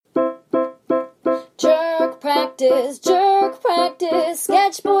jerk practice.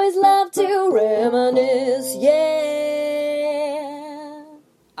 Sketch boys love to reminisce, yeah.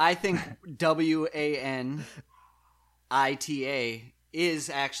 I think WANITA is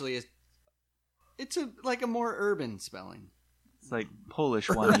actually it's like a more urban spelling. It's like Polish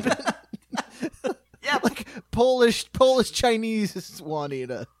Juanita. Yeah, Like Polish Chinese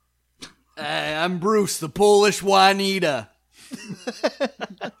Juanita. I'm Bruce, the Polish Juanita.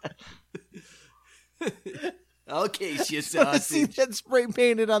 Okay, you I see sausage. that spray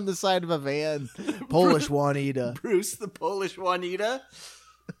painted on the side of a van. Polish Juanita. Bruce, the Polish Juanita.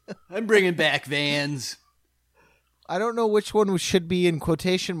 I'm bringing back vans. I don't know which one should be in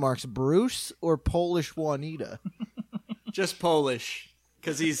quotation marks, Bruce or Polish Juanita. Just Polish,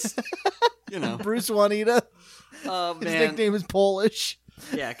 because he's, Bruce Juanita. Oh His man, nickname is Polish.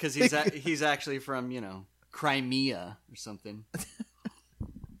 yeah, because he's actually from Crimea or something.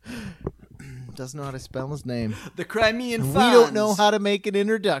 Doesn't know how to spell his name. The Crimean We Fonz. don't know how to make an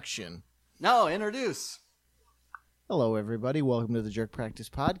introduction. No, introduce. Hello, everybody. Welcome to the Jerk Practice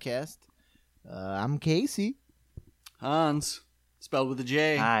Podcast. I'm Casey. Hans, spelled with a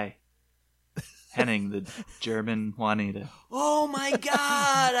J. Hi. Henning, the German Juanita. Oh my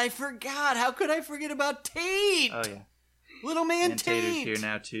God, I forgot. How could I forget about Tate? Oh, yeah. Little man And Tater's Tate. here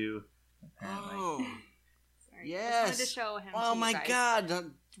now, too. apparently. Oh, Sorry, yes. just wanted to show him. Oh to my you guys.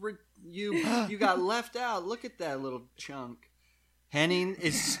 God, you got left out. Look at that little chunk. Henning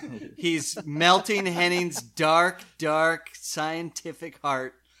he's melting Henning's dark scientific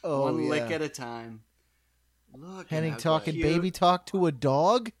heart one lick at a time. Look, Henning at how talking cute. baby talk to a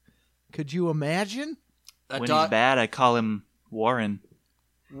dog. Could you imagine? A When dog. he's bad, I call him Warren.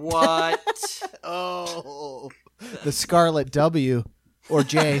 What? Oh, the Scarlet W or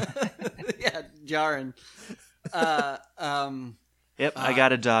J. Yeah, jarring. Yep, I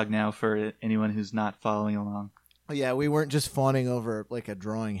got a dog now for anyone who's not following along. Yeah, we weren't just fawning over like a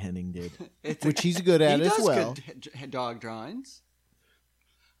drawing Henning did, It's which he's good at he as does well. good dog drawings.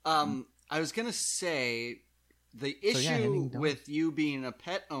 I was gonna say the So, issue yeah, Henning, dog. with you being a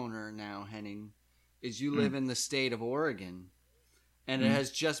pet owner now, Henning, is you live in the state of Oregon, and it has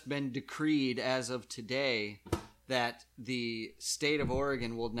just been decreed as of today that the state of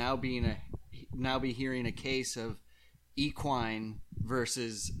Oregon will now be hearing a case of equine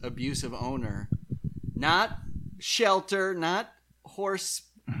versus abusive owner, not shelter, not horse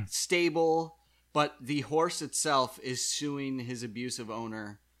stable, but the horse itself is suing his abusive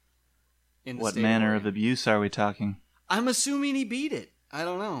owner. In the What state manner of Oregon. abuse are we talking? I'm assuming he beat it. I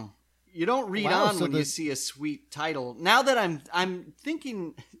don't know. You don't read Wow, on so when you see a sweet title. Now that I'm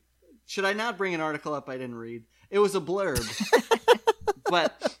thinking, should I not bring an article up I didn't read? It was a blurb,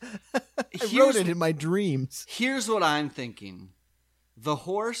 but I wrote it in my dreams. Here's what I'm thinking. The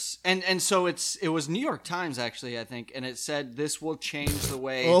horse, and so it was New York Times actually, I think, and it said this will change the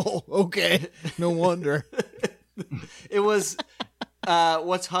way. Oh, okay. No wonder. It was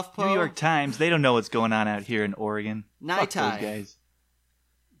what's HuffPo? New York Times, they don't know what's going on out here in Oregon. Fuck Nighttime. those guys.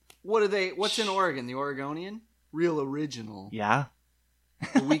 What's in Oregon? The Oregonian? Real original. Yeah?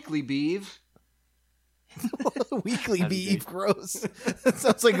 The Weekly Beeve. Weekly That'd be beef, gross. That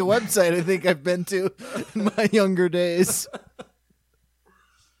sounds like a website I think I've been to in my younger days.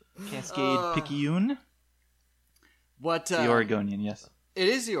 Cascade Picayune? What? The Oregonian, yes. It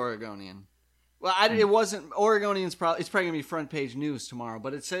is the Oregonian. Well, it wasn't. Oregonian's probably. It's probably gonna be front page news tomorrow.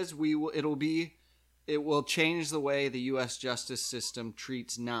 But it says it will change the way the U.S. justice system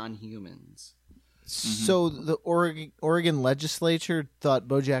treats non-humans. So the Oregon legislature thought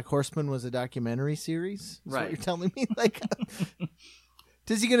BoJack Horseman was a documentary series? Is Right. what you're telling me? Like,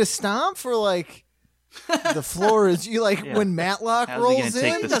 does he get a stomp for like the floor is you like Yeah. when Matlock How's he gonna rolls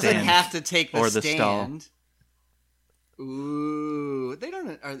take in? the Doesn't stand? have to take the Or the stand. Ooh, they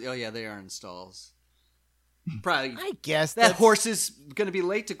don't. Oh yeah, they are in stalls. Probably I guess that horse is gonna be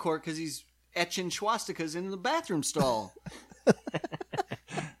late to court because he's etching swastikas in the bathroom stall.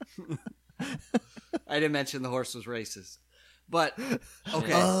 I didn't mention the horse was racist, but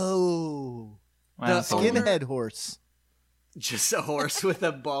okay, Oh, Wow, The so- skinhead horse. just a horse with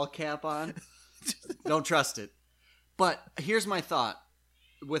a ball cap on. Don't trust it. But here's my thought,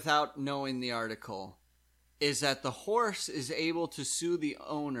 without knowing the article, is that the horse is able to sue the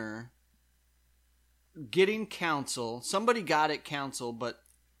owner, getting counsel. Somebody got it counsel, but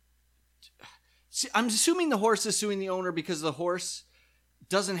see, I'm assuming the horse is suing the owner because the horse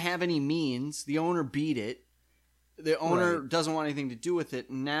doesn't have any means. The owner beat it. The owner Right. doesn't want anything to do with it.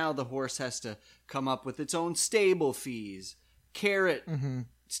 Now the horse has to come up with its own stable fees, carrot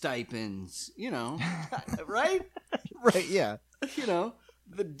stipends, right? Right, yeah.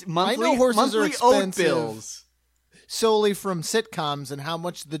 The monthly, horses are monthly oat expensive. bills. solely from sitcoms and how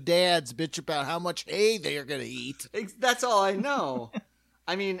much the dads bitch about how much hay they are going to eat. That's all I know.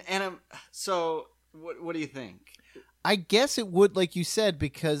 I mean, so what do you think? I guess it would, like you said,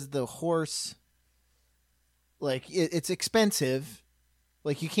 because the horse, like, it's expensive.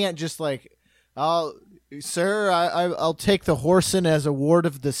 Like, you can't just, like, sir, I'll take the horse in as a ward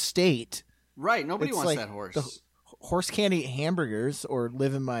of the state. Right. Nobody It's wants like that horse. The horse can't eat hamburgers or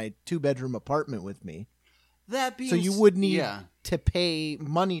live in my 2-bedroom apartment with me. That being So you would need yeah. to pay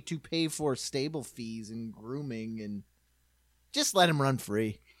money to pay for stable fees and grooming, and just let him run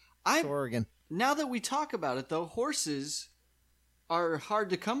free. It's Oregon. Now that we talk about it, though, horses are hard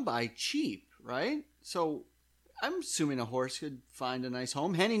to come by cheap, right? So I'm assuming a horse could find a nice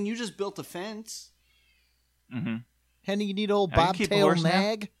home. Henning, you just built a fence. Mm-hmm. Henny, you need old I can keep a bobtail horse now.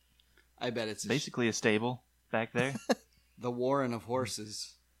 nag? I bet it's Basically a stable back there. the warren of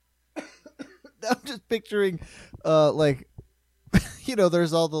horses. I'm just picturing, like,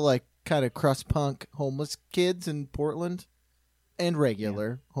 there's all the, like, kind of crust punk homeless kids in Portland. And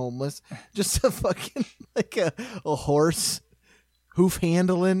regular homeless. Just a fucking, like, a horse hoof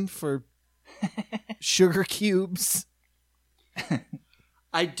handling for sugar cubes.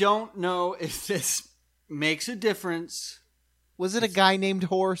 I don't know if this makes a difference. Was it a guy named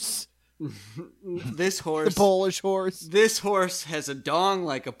Horse? This The horse. Polish horse? This horse has a dong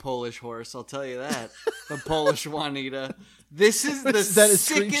like a Polish horse, I'll tell you that. The Polish Juanita. This is the Is that a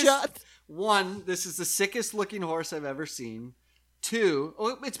sickest screenshot? one. This is the sickest looking horse I've ever seen. 2,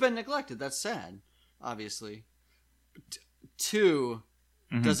 it's been neglected. That's sad, obviously. 2,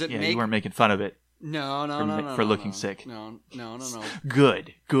 Mhm. does it yeah, make? you weren't making fun of it. No, for looking sick. No.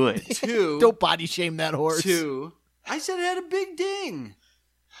 Good. 2, Don't body shame that horse. 2. I said it had a big ding.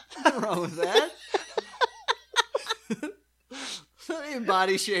 Nothing wrong with that. Ain't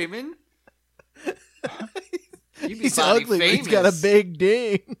body shaming. You be He's body ugly, but famous. he's got a big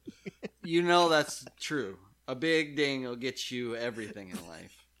ding. You know that's true. A big ding will get you everything in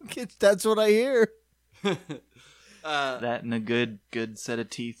life. That's what I hear. That and a good set of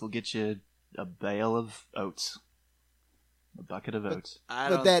teeth will get you a bale of oats. A bucket of oats.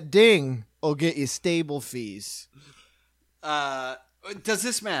 But that ding will get you stable fees. Does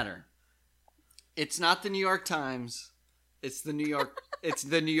this matter? It's not the New York Times. It's the New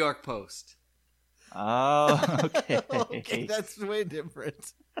York Post. Oh, okay. Okay, that's way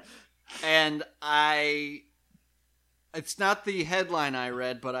different. And it's not the headline I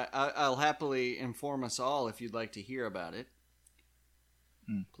read, but I'll happily inform us all if you'd like to hear about it.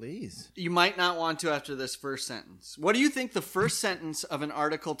 Please. You might not want to after this first sentence. What do you think the first sentence of an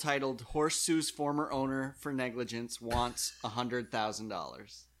article titled "Horse Sues Former Owner for Negligence Wants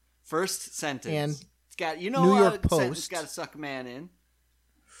 $100,000"? First sentence. And it's got New York Sentence Post. got to suck a man in.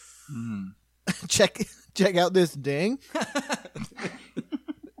 Check out this ding.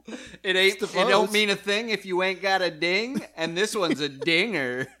 It the don't Post. mean a thing if you ain't got a ding, and this one's a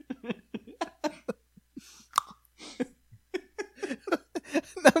dinger.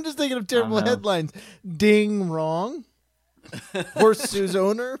 I'm just thinking of terrible Oh, no. headlines. Ding wrong. Horse sues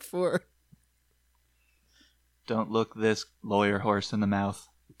owner for. Don't look this lawyer horse in the mouth.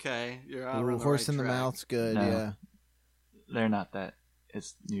 Okay, you're out Ooh, on the horse right in the track. mouth's good. No. Yeah. They're not that.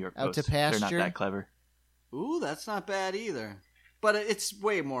 It's New York Out to Post. They're not pasture? that clever. Ooh, that's not bad either. But it's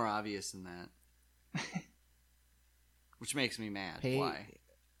way more obvious than that. Which makes me mad. Hey, Why?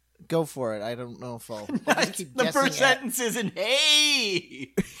 Go for it. I don't know if I'll. I'll just keep The guessing first at- sentence isn't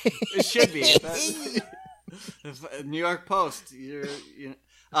 "Hey." It should be. New York Post.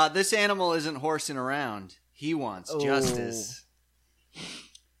 This animal isn't horsing around. He wants Oh. justice.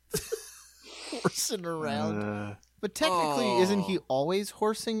 Horsing around. But technically, Oh. isn't he always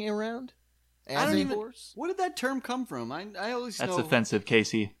horsing around? I As don't a even. horse? What did that term come from? I always That's know offensive,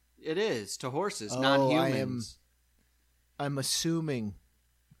 Casey. it is to horses, Oh, non-humans. I'm assuming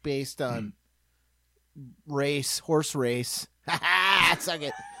based on horse race. Ha ha! Suck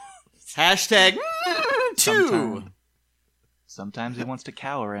it. Hashtag two. Sometimes he wants to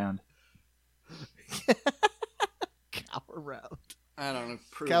cow around. Cow around. I don't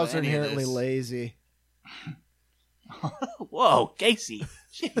approve Cows are any of inherently this. lazy. Whoa, Casey.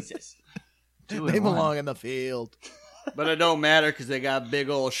 Jesus. Two They in one. belong in the field. But it don't matter because they got big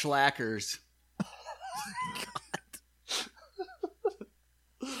old schlackers.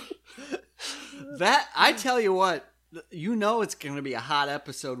 That I tell you what, you know it's going to be a hot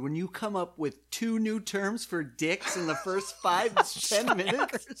episode when you come up with 2 new terms for dicks in the first 5-10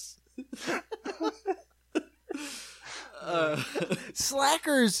 minutes.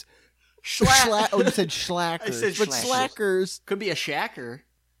 Slackers. Schlack. Oh, you said schlackers. I said but schlackers. slackers Could be a shacker.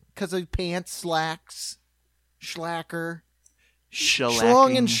 because of pants slacks. schlacker, Shellacking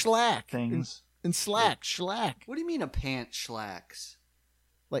schlong and schlack. things. And slack, schlack. What do you mean a pant slacks?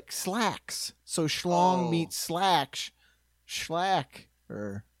 Like slacks. So schlong Oh. meets slack. Schlack.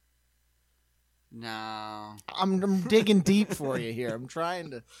 Or No. I'm digging deep for you here. I'm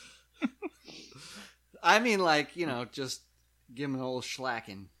trying to. I mean, like, just give him an old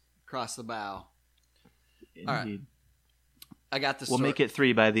schlacking across the bow. All right. Indeed. I got this. We'll make it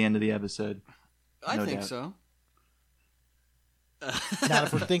 3 by the end of the episode. I no think doubt. so. Not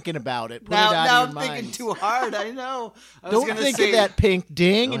if we're thinking about it. Put now it out now of I'm your thinking minds. too hard. I know. I was Don't gonna think say, of that pink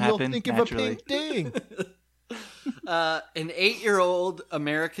ding, It'll and you'll happen think naturally. of a pink ding. An 8-year-old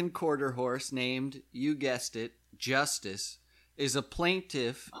American quarter horse named, you guessed it, Justice, is a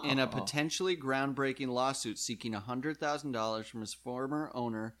plaintiff in a potentially groundbreaking lawsuit seeking $100,000 from his former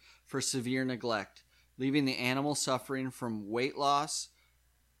owner for severe neglect, leaving the animal suffering from weight loss.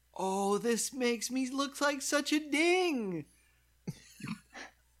 Oh, this makes me look like such a ding.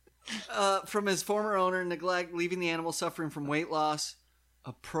 From his former owner, neglect, leaving the animal suffering from weight loss,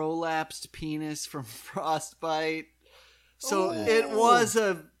 a prolapsed penis from frostbite. So it was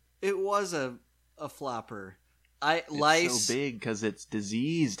a flopper. It's so big because it's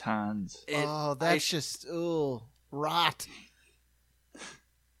diseased, Hans. That's just rot.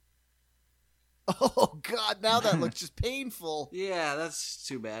 Oh God! Now that looks just painful. Yeah, that's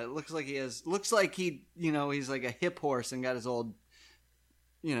too bad. It looks like he's like a hip horse and got his old,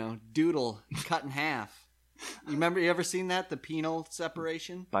 doodle cut in half. You ever seen that? The penal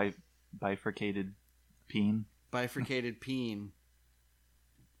separation? Bifurcated peen. Bifurcated peen.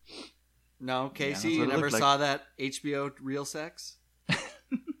 No, Casey, that's you what it never looked like. saw that HBO Real Sex?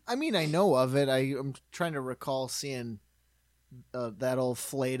 I mean, I know of it. I'm trying to recall seeing that old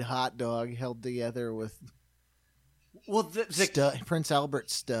flayed hot dog held together with Well, Prince Albert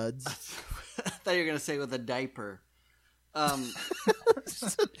studs. I thought you were going to say with a diaper. A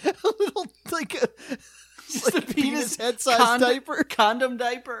little Just a penis head-sized diaper. Condom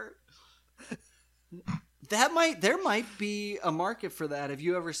diaper. There might be a market for that. Have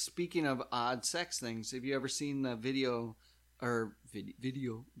you ever, speaking of odd sex things, have you ever seen the video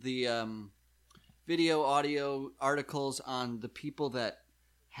audio articles on the people that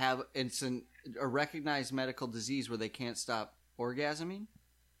have a recognized medical disease where they can't stop orgasming?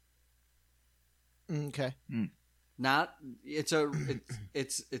 Okay. Not it's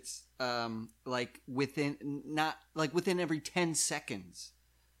like within every 10 seconds.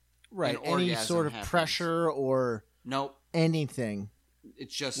 Right. An Any orgasm sort of happens. pressure or Nope. anything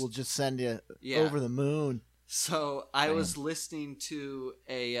It's just will just send you Yeah. over the moon. So I was listening to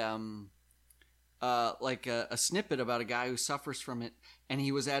a snippet about a guy who suffers from it, and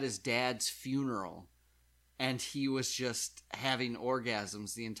he was at his dad's funeral, and he was just having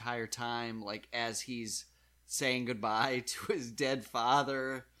orgasms the entire time, like as he's saying goodbye to his dead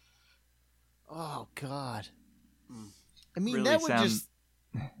father. Oh God. I mean, Really that would sound- just.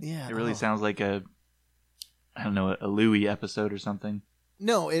 Yeah. It really sounds like a Louis episode or something.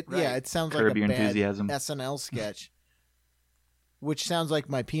 No, Right. it sounds Curb like a Your bad Enthusiasm. SNL sketch, which sounds like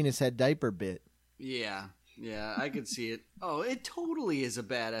my penis head diaper bit. Yeah, I could see it. Oh, it totally is a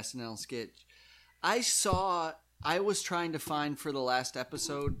bad SNL sketch. I was trying to find for the last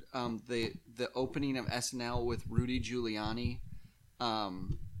episode the opening of SNL with Rudy Giuliani,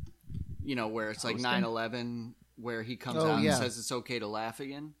 where it's like Hosting? 9/11, where he comes Oh, out yeah. and says it's okay to laugh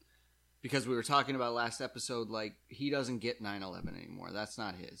again. Because we were talking about last episode, like, he doesn't get 9/11 anymore. That's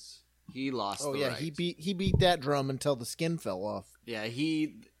not his. He lost Oh the yeah, rights. he beat that drum until the skin fell off. Yeah,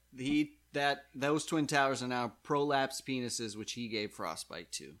 those Twin Towers are now prolapsed penises, which he gave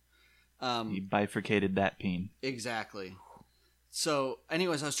frostbite to. He bifurcated that peen. Exactly. So,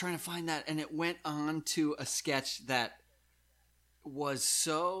 anyways, I was trying to find that, and it went on to a sketch that was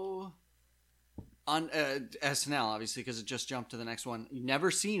so on SNL, obviously, because it just jumped to the next one. You've never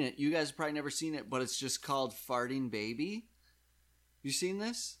seen it. You guys have probably never seen it, but it's just called Farting Baby. You seen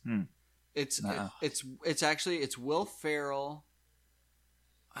this? It's Nuh-uh. it's Will Ferrell.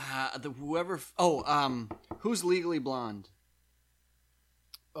 Who's Legally Blonde?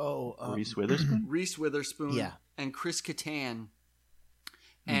 Oh, Reese Witherspoon? Reese Witherspoon, Yeah. and Chris Kattan,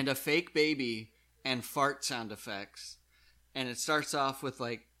 and a fake baby and fart sound effects. And it starts off with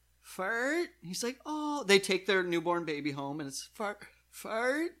like fart. He's like, oh, they take their newborn baby home, and it's fart,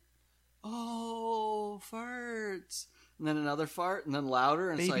 oh, farts, and then another fart, and then louder,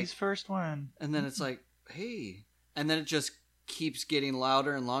 and Baby's it's like, first one. and then it's like, hey, and then it just keeps getting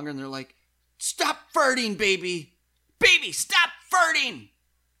louder and longer, and they're like, stop farting, baby, stop farting.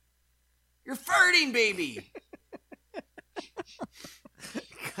 You're farting, baby.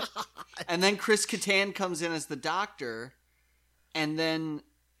 And then Chris Kattan comes in as the doctor, and then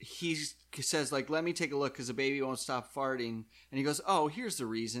he says, like, let me take a look because the baby won't stop farting. And he goes, oh, here's the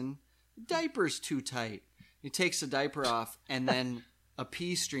reason. The diaper's too tight. He takes the diaper off, and then a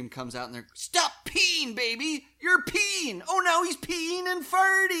pee stream comes out, and they're, stop peeing, baby! You're peeing! Oh, now he's peeing and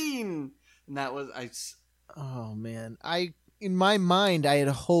farting! And that was, Oh, man. In my mind, I had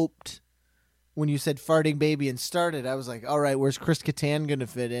hoped when you said farting baby and started, I was like, all right, where's Chris Kattan going to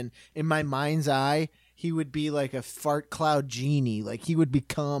fit in? In my mind's eye, he would be like a fart cloud genie. Like, he would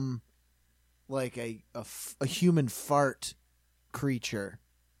become like a human fart creature.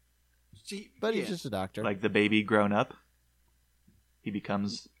 But he's just a doctor. Like the baby grown up. He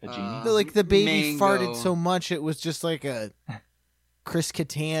becomes a genie. Like the baby Mango. farted so much, it was just like a Chris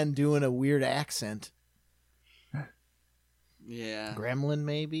Kattan doing a weird accent. Yeah. Gremlin,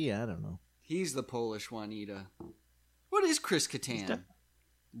 maybe? I don't know. He's the Polish Juanita. What is Chris Kattan?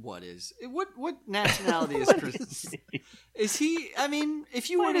 What nationality is Chris? Is he? I mean, if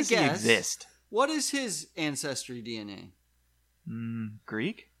you Why want to does he guess, exist? what is his ancestry DNA?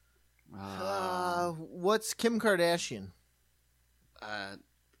 Greek? What's Kim Kardashian?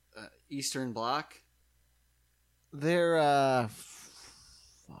 Eastern Bloc. They're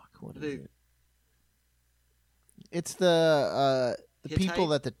what is it? It's the people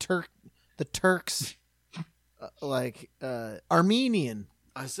that the Turks Armenian.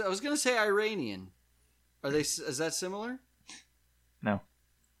 I was gonna say Iranian. Are they? Is that similar? No.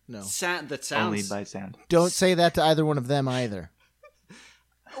 No. That sounds Only by sound. Don't say that to either one of them either.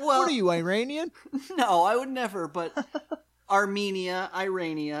 Well, What are you, Iranian? no, I would never. But Armenia,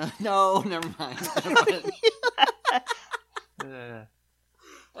 Irania. No, never mind.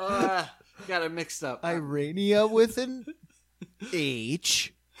 Got it mixed up. Irania with an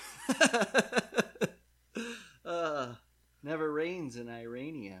H. Never rains in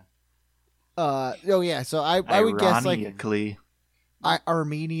Irania. Oh yeah, so I would guess like Ironically.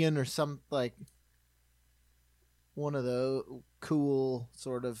 Armenian or some like one of those cool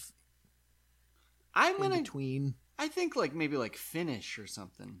sort of I'm in gonna. between. I think like maybe like Finnish or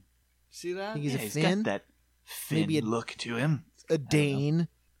something. See that? Think he's a He's Finn? got that Finn Maybe a- look to him. A Dane.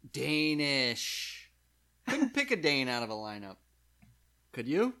 Danish. Couldn't pick a Dane out of a lineup. Could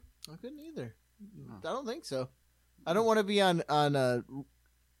you? I couldn't either. I don't think so. I don't want to be on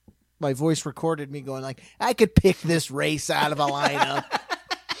my voice recorded me going like, I could pick this race out of a lineup.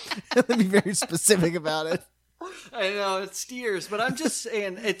 Let me be very specific about it. I know it steers, but I'm just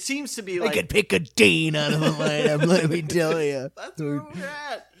saying it seems to be I like could pick a Dane out of a lineup. Let me tell you. that's where we're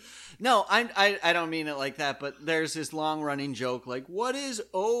at. No, I don't mean it like that, but there's this long running joke like, what is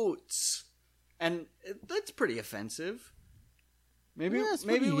oats? And that's pretty offensive. Maybe Yeah, it's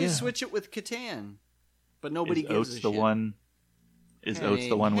maybe pretty, we yeah. switch it with Catan. But nobody Is gives Oates a the shit. one? Is Oates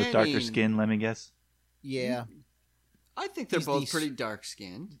the one with darker Henning. skin? Let me guess. Yeah, I think they're He's both the- pretty dark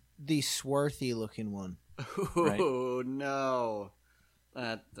skinned. the swarthy looking one. Right. Oh no.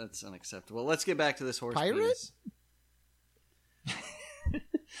 That's unacceptable. Let's get back to this horse Pirate? penis.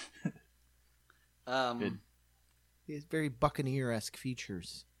 Good. He has very Buccaneer-esque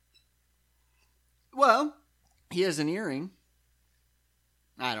features. Well, he has an earring.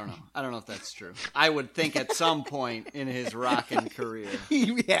 I don't know. I don't know if that's true. I would think at some point in his rocking career.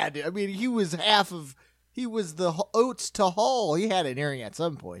 He had. I mean, he was the Oates to Hall. He had an earring at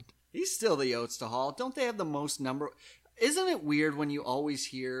some point. He's still the Oates to Hall. Don't they have the most number? Isn't it weird when you always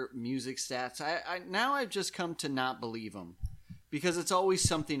hear music stats? Now I've just come to not believe them because it's always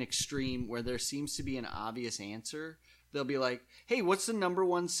something extreme where there seems to be an obvious answer. They'll be like, "Hey, what's the number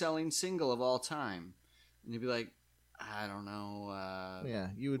one selling single of all time?" And you'd be like, "I don't know." Yeah,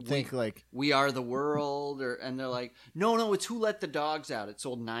 you would think like "We Are the World," and they're like, "No, it's Who Let the Dogs Out. It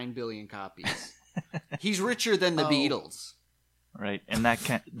sold 9 billion copies." He's richer than the Oh. Beatles. Right, and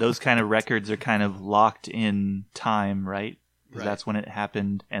those kind of records are kind of locked in time, right? 'Cause Right. That's when it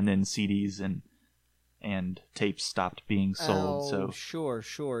happened, and then CDs and tapes stopped being sold. So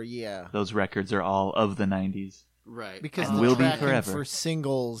sure, yeah. those records are all of the 90s. Right. Because And the will be tracking forever. for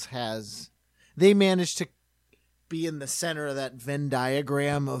singles they managed to be in the center of that Venn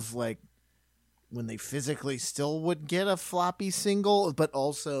diagram of like when they physically still would get a floppy single, but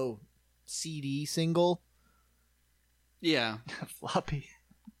also CD single. Yeah. Floppy.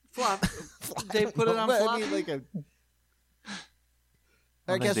 Flop. They put it on But floppy. I mean, like I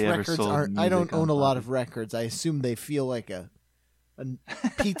don't think guess they ever records sold aren't. I don't music on own a lot floppy. of records. I assume they feel like a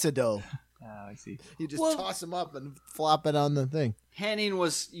pizza dough. Oh, I see. You just Well- toss them up and flop it on the thing. Henning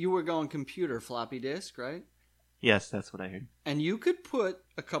you were going computer floppy disk, right? Yes, that's what I heard. And you could put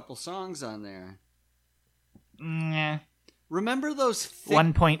a couple songs on there. Nah. Remember those thick,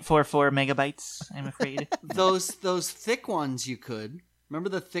 1.44 megabytes, I'm afraid. those thick ones you could. Remember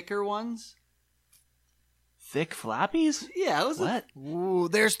the thicker ones? Thick floppies? Yeah, it was What? Ooh,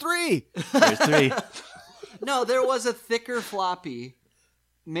 there's 3. There's 3. No, there was a thicker floppy.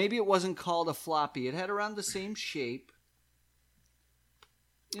 Maybe it wasn't called a floppy. It had around the same shape.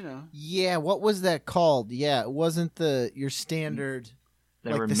 You know. Yeah, what was that called? Yeah, it wasn't your standard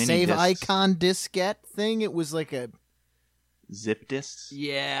There like were the mini Save discs. Icon diskette thing. It was like a Zip discs?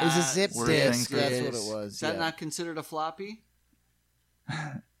 Yeah. it was a zip were disk. things That's it what is. it was. Is that yeah. not considered a floppy?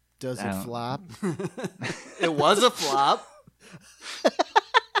 Does I it don't- flop? It was a flop.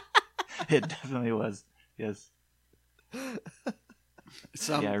 It definitely was. Yes.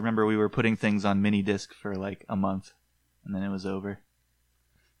 Some, Yeah, I remember we were putting things on mini disc for like a month, and then it was over.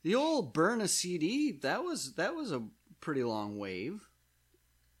 The old burn a CD, that was a pretty long wave.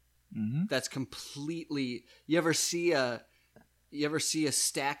 Hmm. That's completely. You ever see a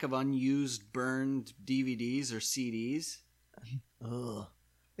stack of unused burned DVDs or CDs? Ugh.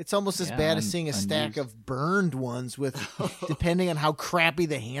 It's almost as Yeah, bad as seeing a stack unused. of burned ones with, depending on how crappy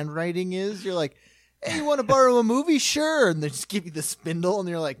the handwriting is. You're like, hey, you want to borrow a movie? Sure. And they just give you the spindle, and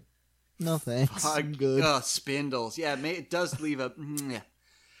you're like, no thanks. I'm good. Spindles. Yeah, it does leave a. Yeah. Does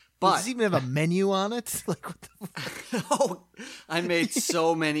But it even have a menu on it? Like, what the oh, I made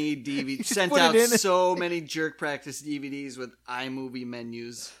so many DVDs, just sent put it out in. so many Jerk Practice DVDs with iMovie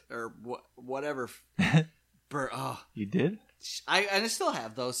menus or whatever. You did? I still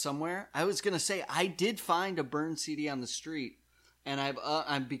have those somewhere. I was gonna say I did find a burned CD on the street, and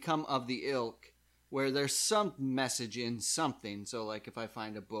I've become of the ilk where there's some message in something. So like if I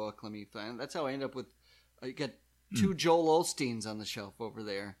find a book, let me find. That's how I end up with. I got 2 Joel Osteens on the shelf over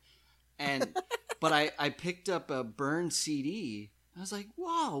there, and but I picked up a burned CD. I was like,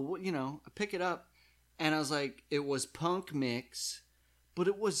 wow, I pick it up, and I was like, it was Punk Mix, but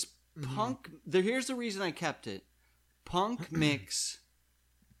it was Punk. Here's the reason I kept it. Punk Mix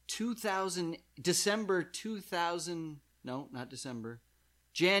 2000 December 2000 no, not December.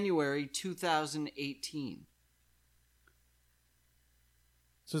 January 2018.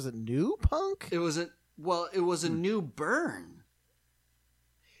 So is it new punk? It was a new burn.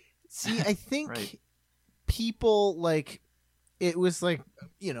 See, I think Right. people like it was like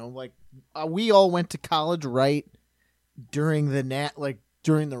we all went to college right during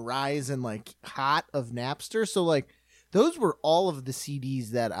during the rise and like hot of Napster. So like those were all of the CDs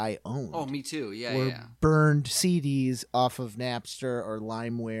that I owned. Oh, me too. Yeah, were yeah. burned CDs off of Napster or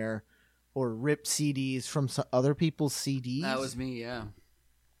LimeWare or ripped CDs from some other people's CDs. That was me, yeah.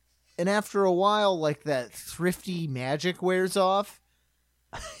 And after a while, like that thrifty magic wears off.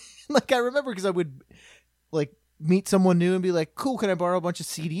 Like I remember because I would like meet someone new and be like, "Cool, can I borrow a bunch of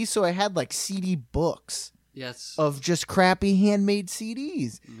CDs?" So I had like CD books Yes. of just crappy handmade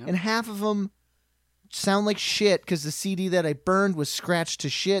CDs, Yep. and half of them sound like shit because the CD that I burned was scratched to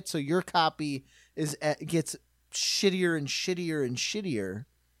shit. So your copy gets shittier and shittier and shittier,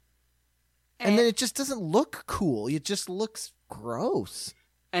 and then it just doesn't look cool. It just looks gross.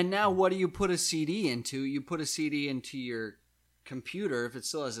 And now what do you put a CD into? You put a CD into your computer if it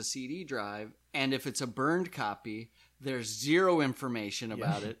still has a CD drive, and if it's a burned copy, there's zero information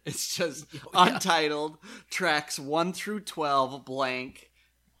about it. It's just untitled, tracks 1 through 12 blank.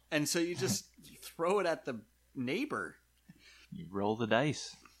 And so you just throw it at the neighbor. You roll the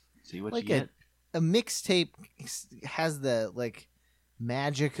dice. See what Like you get. a mixtape has the like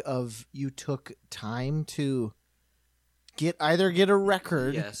magic of you took time to either get a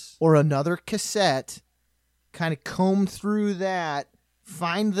record Yes. or another cassette, kind of comb through that,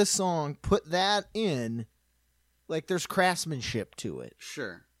 find the song, put that in. Like there's craftsmanship to it.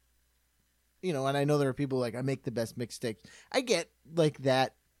 Sure. And I know there are people like I make the best mixtapes. I get like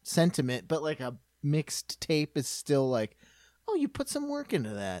that sentiment, but like a mixed tape is still like, oh, you put some work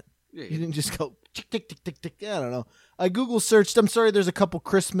into that. Yeah, You didn't just go tick tick tick tick tick. I don't know. I Google searched. I'm sorry. There's a couple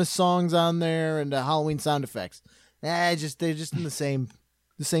Christmas songs on there and Halloween sound effects. They're just in the same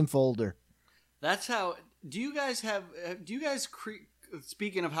folder. That's how. Do you guys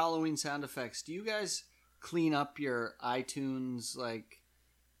speaking of Halloween sound effects, do you guys clean up your iTunes? Like,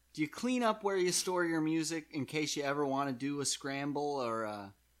 do you clean up where you store your music in case you ever want to do a scramble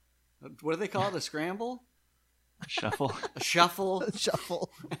or what do they call it? A scramble? Shuffle. A shuffle?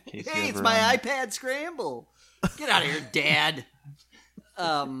 Shuffle. In case you Hey, it's ever, my iPad scramble. Get out of here, Dad.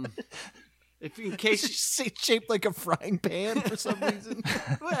 If in case It's shaped like a frying pan for some reason.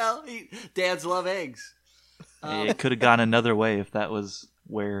 well, dads love eggs. It could have gone another way if that was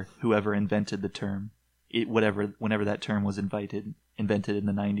where whoever invented the term, whenever that term was invented in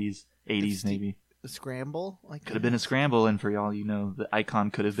the 90s, 80s maybe. a scramble. Like Could have been a scramble, and for all you know, the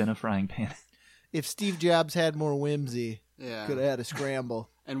icon could have been a frying pan. If Steve Jobs had more whimsy, Yeah. could have had a scramble.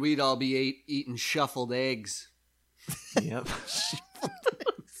 And we'd all be eating shuffled eggs. Yep.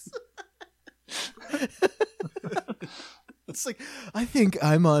 It's like, I think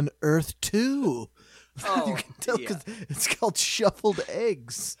I'm on Earth 2. Oh, You can tell yeah. because it's called shuffled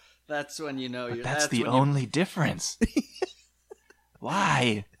eggs. That's when you know you're. That's the when you- only difference.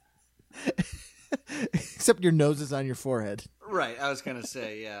 Why? Except your nose is on your forehead. Right, I was gonna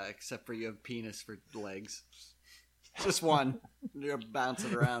say, yeah, except for you have penis for legs. Just one. You're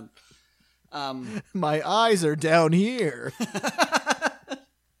bouncing around. My eyes are down here.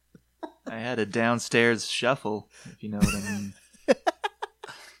 I had a downstairs shuffle, if you know what I mean.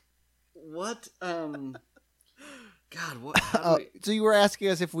 What? God, what? How do So you were asking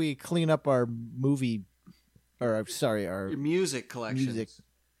us if we clean up our movie, or I'm sorry, our your music collection. music.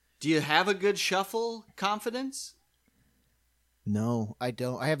 Do you have a good shuffle confidence? No, I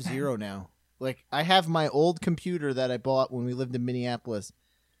don't. I have zero now. Like, I have my old computer that I bought when we lived in Minneapolis.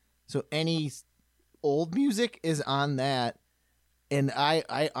 So any old music is on that. And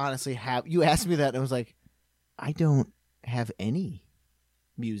I honestly have. You asked me that, and I was like, I don't have any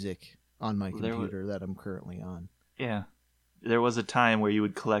music on my There wa- computer that I'm currently on. Yeah. There was a time where you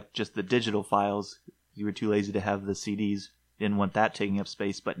would collect just the digital files. You were too lazy to have the CDs. Didn't want that taking up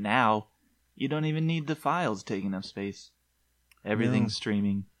space. But now, you don't even need the files taking up space. Everything's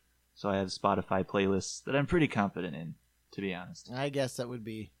streaming. So I have Spotify playlists that I'm pretty confident in, to be honest. I guess that would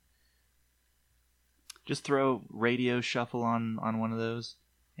be. Just throw Radio Shuffle on one of those.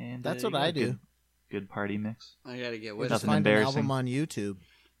 And That's you what got I a do. Good party mix. I gotta get Or with just Nothing it. find an embarrassing. album on YouTube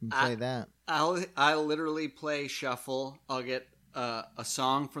and play that. I'll literally play shuffle. I'll get a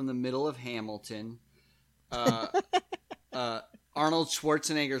song from the middle of Hamilton. Arnold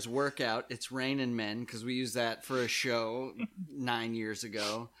Schwarzenegger's workout. It's Raining Men because we used that for a show 9 years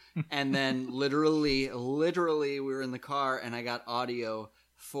ago. And then literally, we were in the car and I got audio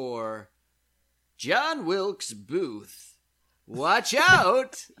for John Wilkes Booth. Watch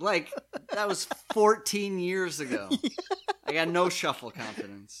out! Like, that was 14 years ago. I got no shuffle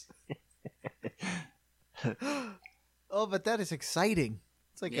confidence. Oh, but that is exciting.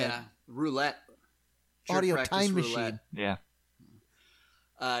 It's like Yeah, roulette. a audio practice time roulette. machine. Yeah.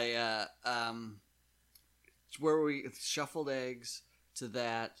 It's where we shuffled eggs to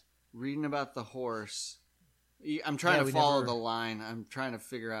that, reading about the horse. I'm trying Yeah, to we follow never- the line. I'm trying to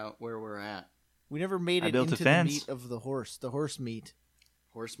figure out where we're at. We never made I it built a into the fence. meat of the horse meat.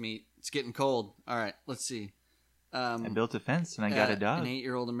 Horse meat. It's getting cold. All right, let's see. I built a fence and I got a dog. An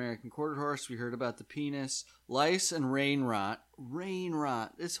 8-year-old American quarter horse. We heard about the penis, lice, and rain rot. Rain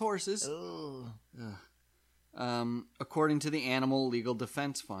rot. It's horses. Oh. According to the Animal Legal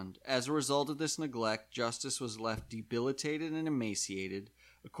Defense Fund. As a result of this neglect, Justice was left debilitated and emaciated,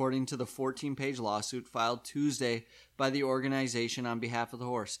 according to the 14-page lawsuit filed Tuesday by the organization on behalf of the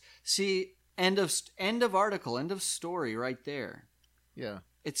horse. See, end of article, end of story right there. Yeah.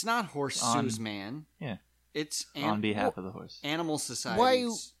 It's not horse On- sues, man. Yeah. It's On behalf of the horse. animal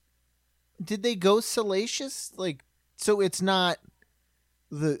societies. Did they go salacious? Like, so it's not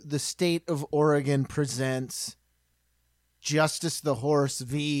the state of Oregon presents Justice the Horse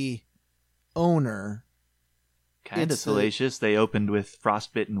v. owner. Kind of It's the- salacious. They opened with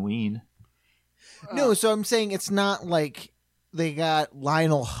Frostbitten Ween. No, so I'm saying it's not like they got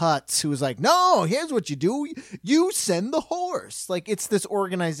Lionel Hutz who was like, no, here's what you do. You send the horse. Like, it's this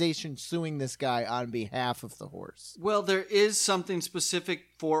organization suing this guy on behalf of the horse. Well, there is something specific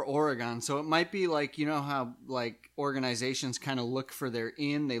for Oregon. So it might be like, you know how like organizations kind of look for they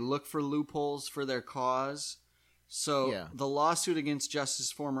look for loopholes for their cause. So Yeah. the lawsuit against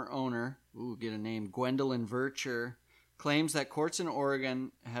Justice's former owner, get a name, Gwendolyn Vircher, claims that courts in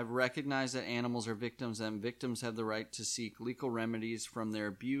Oregon have recognized that animals are victims and victims have the right to seek legal remedies from their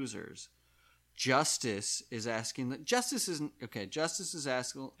abusers. Justice is asking the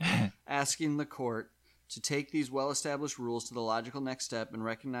court to take these well-established rules to the logical next step and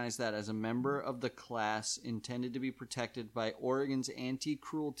recognize that as a member of the class intended to be protected by Oregon's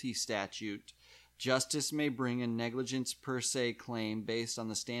anti-cruelty statute, Justice may bring a negligence per se claim based on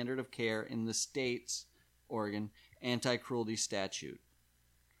the standard of care in the state's, Oregon, anti-cruelty statute.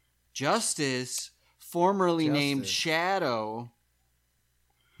 Justice, formerly named Justice. Shadow,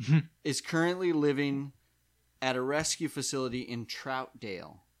 is currently living at a rescue facility in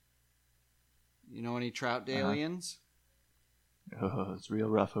Troutdale. You know any Troutdalians? Oh, it's real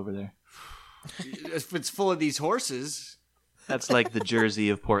rough over there. If it's full of these horses. That's like the Jersey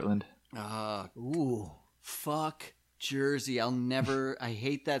of Portland. Ooh. Fuck Jersey. I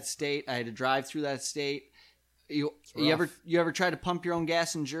hate that state. I had to drive through that state. You ever try to pump your own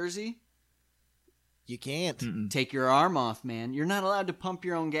gas in Jersey? You can't. Mm-mm. Take your arm off, man. You're not allowed to pump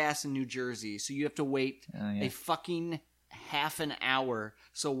your own gas in New Jersey, so you have to wait Yeah. a fucking half an hour.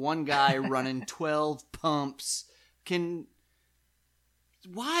 So one guy running 12 pumps can.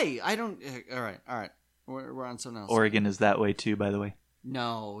 Why? I don't. All right. We're on something else. Oregon is that way too, by the way.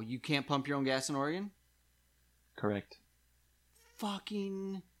 No, you can't pump your own gas in Oregon? Correct.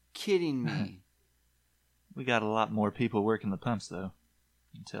 Fucking kidding me. We got a lot more people working the pumps, though.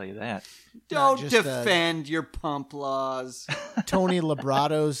 I can tell you that. Don't just, defend your pump laws. Tony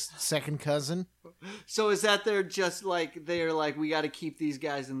Labrato's second cousin. So is that they're like, we got to keep these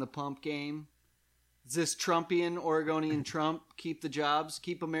guys in the pump game? Is this Trumpian, Oregonian Trump? Keep the jobs?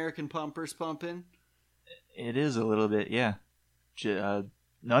 Keep American pumpers pumping? It is a little bit, yeah.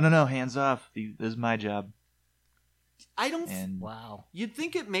 No, hands off. This is my job. I don't. And Wow. You'd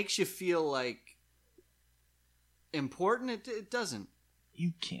think it makes you feel like important. It doesn't.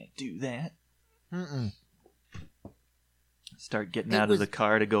 you can't do that. Mm-mm. Start getting It out was- of the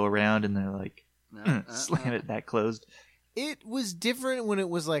car to go around, and they're like, No, slam it that closed. It was different when it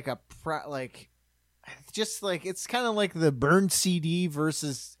was like it's kind of like the burned CD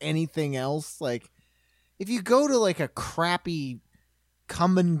versus anything else. Like, if you go to like a crappy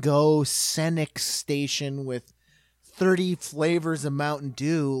come and go Scenic station with 30 flavors of Mountain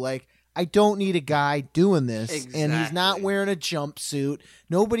Dew, like, I don't need a guy doing this, and he's not Exactly. wearing a jumpsuit.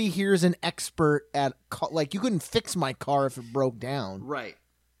 Nobody here is an expert at like, you couldn't fix my car if it broke down. Right.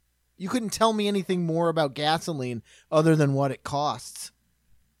 You couldn't tell me anything more about gasoline other than what it costs.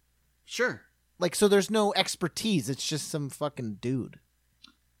 Sure. Like, so there's no expertise. It's just some fucking dude.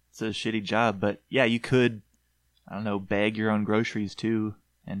 It's a shitty job, but yeah, you could, I don't know, bag your own groceries too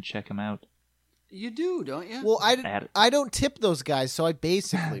and check them out. You do, don't you? Well, Add it. I don't tip those guys, so I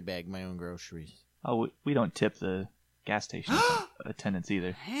basically bag my own groceries. Oh, we don't tip the gas station attendants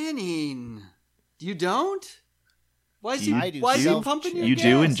either. Henning, you don't? Why is he? You- I do Why is he self- pumping your You gas?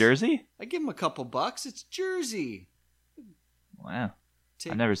 do in Jersey? I give him a couple bucks. It's Jersey. Wow,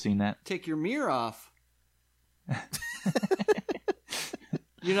 Take, I've never seen that. take your mirror off.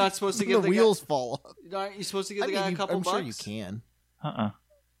 You're not supposed to The give the wheels fall off. guy. Aren't you supposed to give I the mean, guy a couple I'm bucks? sure you can. Oh,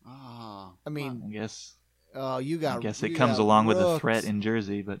 I mean, I guess you got. I guess it you comes got along with a rooks. threat in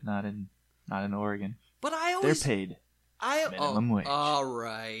Jersey, but not in Oregon. but I They're always paid. minimum wage. All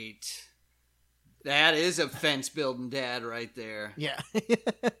right, that is a fence building dad right there. Yeah.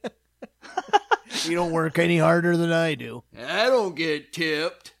 You don't work any harder than I do. I don't get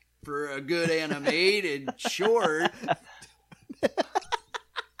tipped for a good animated short.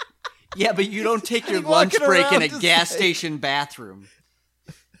 Yeah, but you don't take your He's lunch walking break in around a to gas say- station bathroom.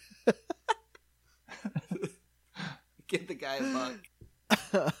 Give the guy a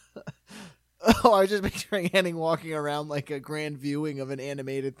buck. Oh, I was just picturing Henning walking around like a grand viewing of an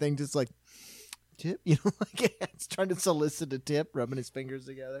animated thing, just like tip, like it's trying to solicit a tip, rubbing his fingers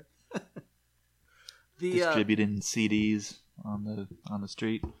together. Distributing CDs on the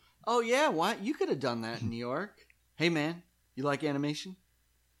street. Oh yeah, why you could have done that in New York. Hey man, you like animation?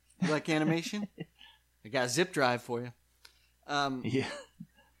 You like animation? I got a zip drive for you. Yeah,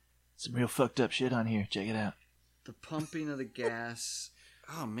 some real fucked up shit on here. Check it out. The pumping of the gas.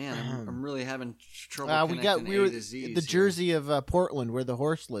 Oh man, I'm really having trouble we connecting were A to Z's the here. Jersey of Portland, where the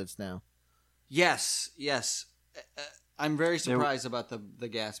horse lives now. Yes. I'm very surprised about the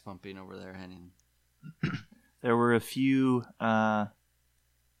gas pumping over there, Henning. There were a few. My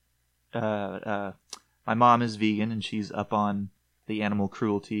mom is vegan and she's up on the animal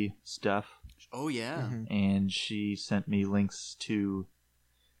cruelty stuff, Oh yeah. Mhm. and she sent me links to.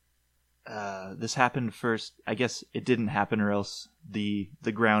 This happened first. I guess it didn't happen, or else the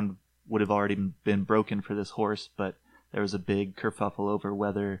ground would have already been broken for this horse. But there was a big kerfuffle over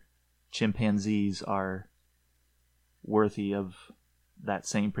whether chimpanzees are worthy of that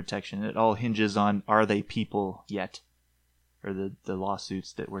same protection. It all hinges on, are they people yet, or the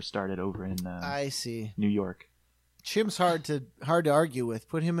lawsuits that were started over in I see. New York. Chim's hard to argue with.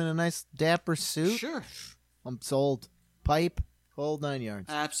 Put him in a nice dapper suit. Sure. I'm sold. Pipe, whole 9 yards.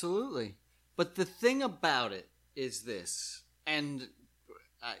 Absolutely. But the thing about it is this, and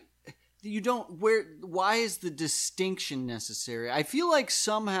why is the distinction necessary? I feel like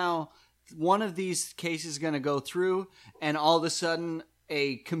somehow one of these cases is going to go through, and all of a sudden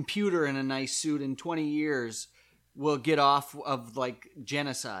a computer in a nice suit in 20 years will get off of like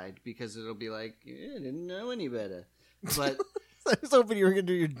genocide, because it'll be like, I didn't know any better. But I was hoping you were going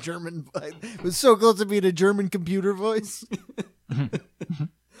to do your German voice. It was so close to being a German computer voice.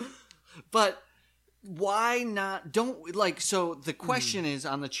 But why not? Don't like. So the question is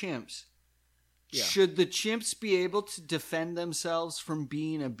on the chimps. Yeah. Should the chimps be able to defend themselves from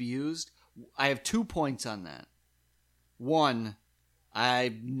being abused? I have 2 points on that. One,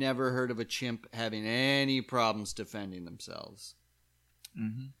 I've never heard of a chimp having any problems defending themselves.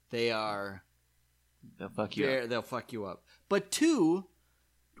 Mm-hmm. They'll fuck you up. They'll fuck you up. But two,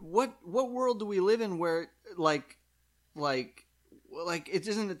 what world do we live in where like it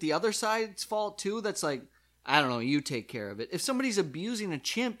isn't it the other side's fault too? That's like, I don't know, you take care of it. If somebody's abusing a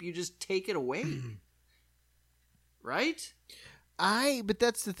chimp, you just take it away. Right? But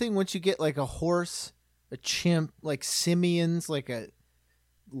that's the thing. Once you get like a horse, a chimp, like simians, like a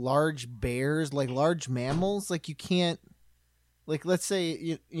large bears, like large mammals, like you can't, like let's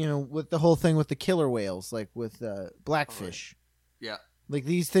say you know with the whole thing with the killer whales, like with blackfish. Yeah. Like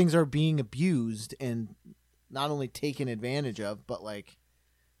these things are being abused and not only taken advantage of, but like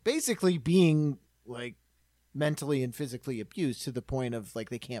basically being like mentally and physically abused to the point of like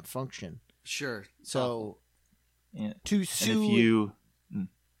they can't function. Sure. So Yeah. to sue And if you,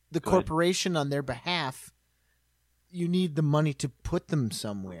 the go ahead. corporation on their behalf, you need the money to put them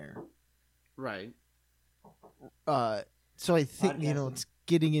somewhere. Right. So I think it's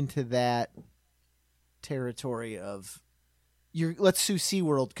getting into that territory of let's sue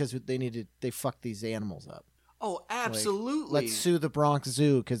SeaWorld because they fucked these animals up. Oh, absolutely. Let's sue the Bronx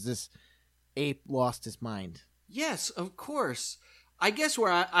Zoo because this ape lost his mind. Yes, of course. I guess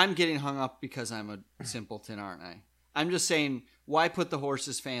where I'm getting hung up because I'm a simpleton, aren't I? I'm just saying, why put the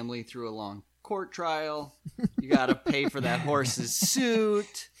horse's family through a long court trial? You got to pay for that horse's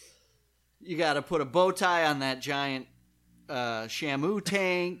suit. You got to put a bow tie on that giant Shamu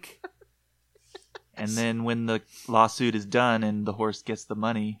tank. and then when the lawsuit is done and the horse gets the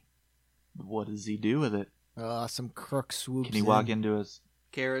money, what does he do with it? Some crook swoops Can he walk into a...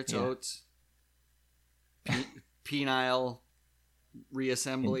 Carrots, Yeah. oats, penile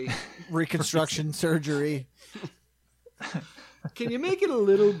reassembly. reconstruction surgery. Can you make it a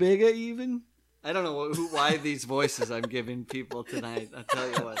little bigger even? I don't know why these voices I'm giving people tonight. I'll tell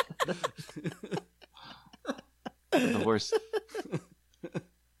you what. The horse.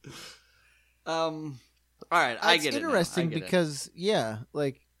 All right, I It's get it. interesting now. I get it. because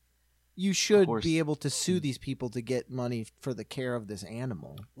like you should horse- be able to sue these people to get money for the care of this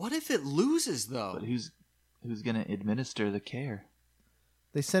animal. What if it loses though? But who's going to administer the care?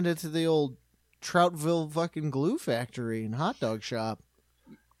 They send it to the old Troutville fucking glue factory and hot dog shop.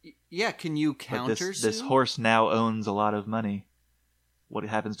 Yeah, can you But counter this horse now owns a lot of money. What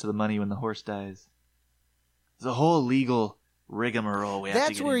happens to the money when the horse dies? There's a whole legal rigmarole we have to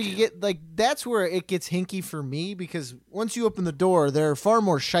That's get where into. you get that's where it gets hinky for me because once you open the door, there are far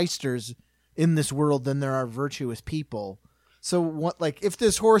more shysters in this world than there are virtuous people. So what, like if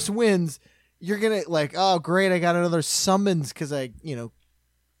this horse wins, you're gonna like, oh great, I got another summons because I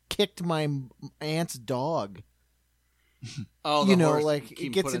kicked my aunt's dog. Oh, you the know, horse like, keep it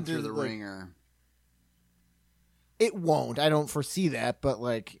gets putting into through the like- ringer. It won't. I don't foresee that, but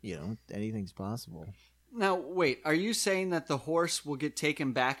anything's possible. Now, wait, are you saying that the horse will get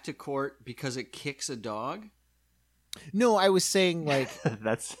taken back to court because it kicks a dog? No, I was saying like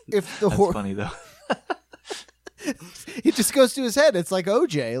that's if the that's horse, funny though. it just goes to his head. It's like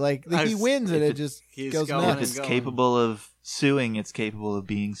OJ, like I he was- wins and if it just he's goes going If and nuts. it's going. capable of suing, it's capable of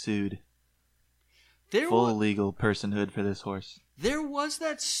being sued. There Full wa- legal personhood for this horse. There was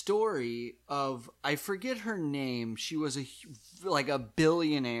that story of, I forget her name. She was like a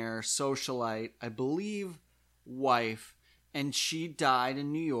billionaire socialite, I believe, wife, and she died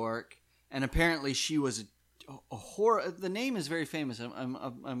in New York. And apparently, she was a horror. The name is very famous. Is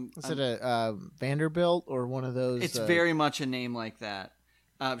it a Vanderbilt or one of those? It's very much a name like that.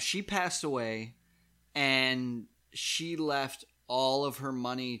 She passed away, and she left all of her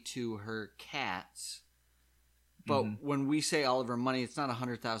money to her cats. But when we say all of her money, it's not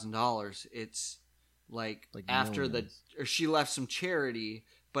 $100,000. It's like after millions. or she left some charity,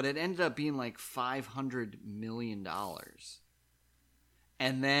 but it ended up being like $500 million.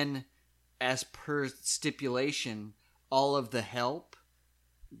 And then, as per stipulation, all of the help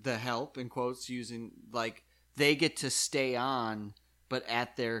in quotes using like they get to stay on, but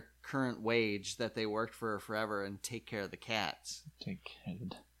at their current wage that they worked for forever and take care of the cats.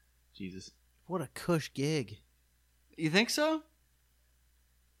 Jesus. What a cush gig. You think so?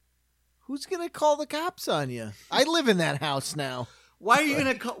 Who's gonna call the cops on you? I live in that house now. Why are you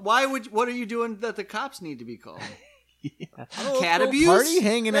gonna? What are you doing that the cops need to be called? Yeah. Cat Little abuse? party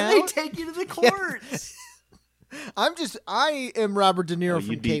hanging Then out. they take you to the courts. I am Robert De Niro Oh,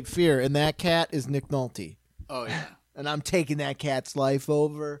 from you'd be- Cape Fear, and that cat is Nick Nolte, Oh yeah. and I'm taking that cat's life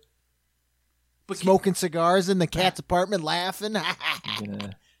over. smoking cigars in the cat's apartment, laughing. You're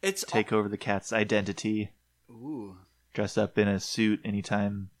gonna It's take over the cat's identity, Ooh. dress up in a suit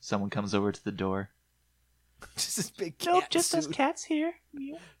anytime someone comes over to the door. Just this big cat suit. cats here.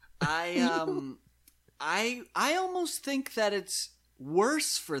 I almost think that it's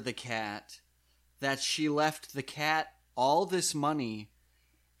worse for the cat that she left the cat all this money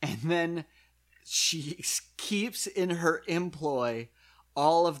and then she keeps in her employ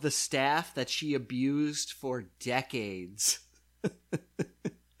all of the staff that she abused for decades.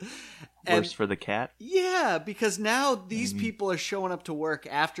 Worse for the cat. Yeah, because now these people are showing up to work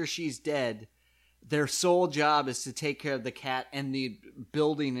after she's dead. Their sole job is to take care of the cat and the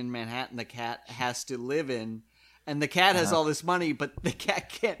building in Manhattan the cat has to live in. And the cat has all this money, but the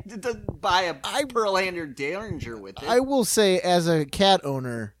cat it doesn't buy a Pearl Hander Derringer with it. I will say, as a cat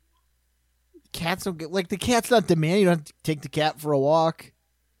owner, cats don't get, like, the cat's not demanding. You don't have to take the cat for a walk,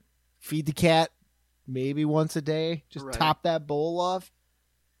 feed the cat maybe once a day, just Right. top that bowl off.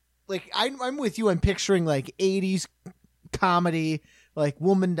 Like, I'm with you. I'm picturing like 80s comedy, like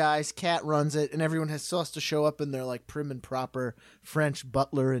woman dies, cat runs it, and everyone has to show up in their like prim and proper French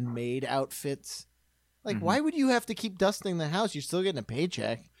butler and maid outfits. Like, why would you have to keep dusting the house? You're still getting a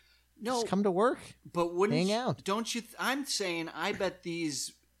paycheck. No, Just come to work. but wouldn't hang out. Don't you? I'm saying, I bet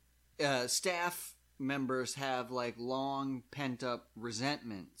these staff members have like long pent up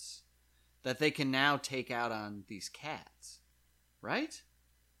resentments that they can now take out on these cats, right?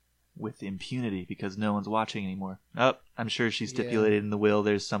 With impunity because no one's watching anymore. Oh, I'm sure she stipulated in the will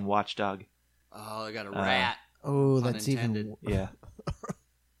there's some watchdog. Oh, I got a rat. Oh, Pun that's intended. even. Yeah.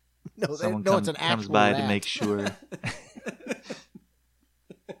 No, Someone it's an comes actual by rat. to make sure.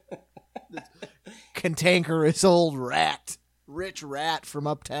 Cantankerous old rat, rich rat from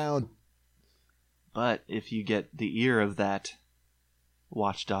uptown. But if you get the ear of that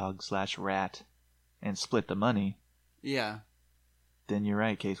watchdog / rat and split the money, Yeah. then you're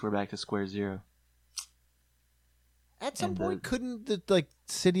right, Case. We're back to square zero. At some And point, couldn't the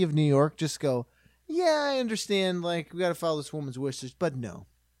city of New York just go, "Yeah, I understand. Like, we got to follow this woman's wishes, but no,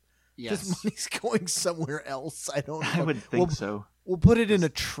 Yes. this money's going somewhere else. I don't. I know. would think we'll, so. We'll put it in a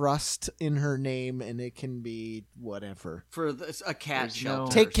trust in her name, and it can be whatever. For a cat There's shelter. no-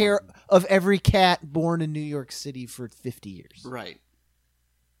 or Take care something. of every cat born in New York City for 50 years. Right.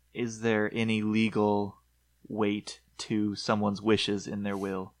 Is there any legal weight to someone's wishes in their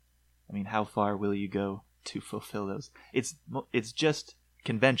will? I mean, how far will you go to fulfill those? It's just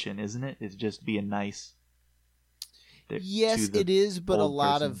convention, isn't it? It's just being nice. Yes, to the it is, but a old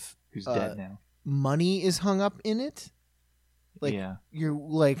lot person of who's dead now. money is hung up in it. Like, Yeah. you're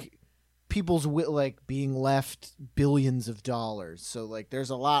like people's like being left billions of dollars. So like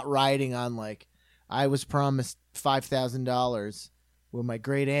there's a lot riding on like I was promised $5,000 when my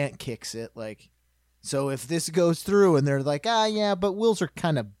great aunt kicks it. Like, so if this goes through and they're like, yeah, but wills are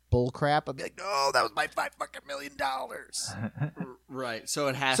kind of bullcrap. I'd be like, no, that was my $5 million. Right. So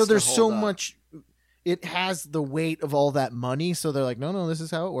it has So to there's hold so up. much. It has the weight of all that money. So they're like, no, this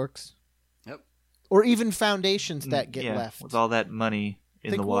is how it works. Yep. Or even foundations that get Yeah, left. with all that money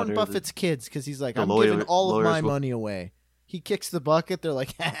in Think the water. Warren Buffett's kids, because he's like, the I'm giving lawyer- all of my lawyers will- money away. He kicks the bucket. They're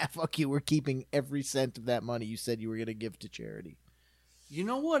like, fuck you. We're keeping every cent of that money you said you were going to give to charity. You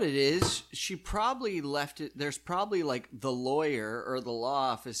know what it is? She probably left it. There's probably like the lawyer or the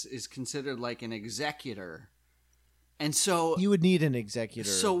law office is considered like an executor. And so You would need an executor.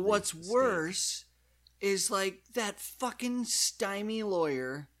 So of the what's state. worse is like that fucking stymie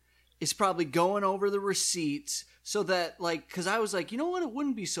lawyer is probably going over the receipts so that like, because I was like, you know what, it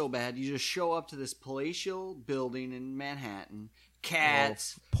wouldn't be so bad. You just show up to this palatial building in Manhattan,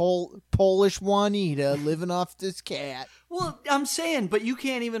 cats. Polish Juanita living off this cat. Well, I'm saying, but you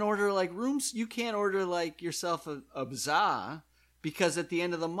can't even order like rooms. You can't order like yourself a bazaar because at the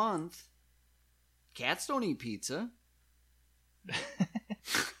end of the month, cats don't eat pizza.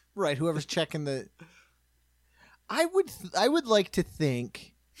 Right, whoever's checking the. I would like to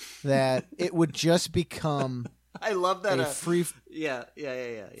think that it would just become I love that. a free Yeah.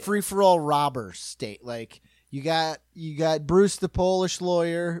 free for all robber state. Like you got Bruce the Polish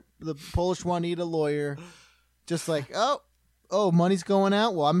lawyer, the Polish Juanita lawyer, just like oh money's going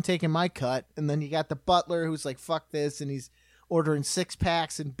out. Well, I'm taking my cut, and then you got the butler who's like fuck this, and he's ordering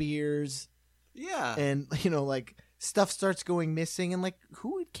 6-packs and beers, Yeah. and like stuff starts going missing, and like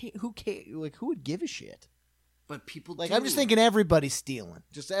who would give a shit? But people Like do. I'm just thinking everybody's stealing,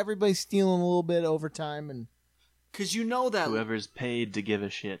 just everybody's stealing a little bit overtime, and because you know that. Whoever's paid to give a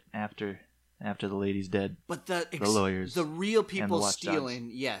shit after the lady's dead. But the lawyers the real and the people watchdogs. stealing,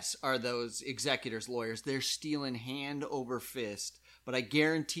 yes, are those executors, lawyers. They're stealing hand over fist. But I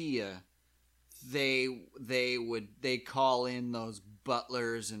guarantee you, they call in those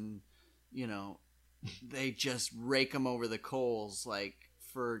butlers and, you know, they just rake them over the coals, like,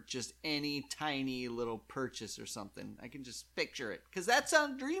 for just any tiny little purchase or something. I can just picture it, because that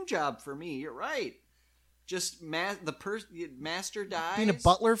sounds dream job for me. You're right. Just master dies. Being a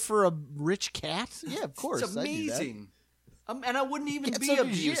butler for a rich cat? Yeah, of course. It's amazing. And I wouldn't even be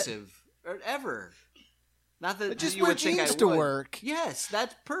abusive or ever. Not that just you wear would think I jeans to would. work. Yes,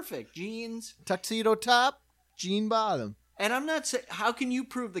 that's perfect. Jeans, Tuxedo top, jean bottom. and I'm not saying. How can you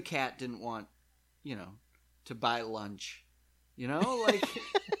prove the cat didn't want, you know, to buy lunch? You know, like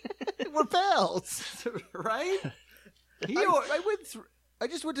We're pals. right? I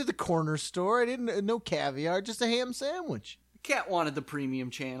just went to the corner store. I didn't no caviar, just a ham sandwich. Cat wanted the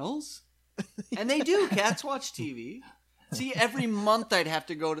premium channels, and they do. Cats watch TV. See, every month I'd have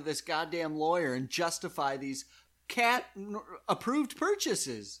to go to this goddamn lawyer and justify these cat-approved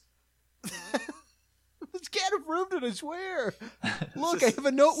purchases. This cat approved it, I swear. Look, I have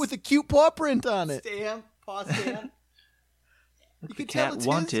a note with a cute paw print on it. Stamp, paw stamp. You can The tell cat it's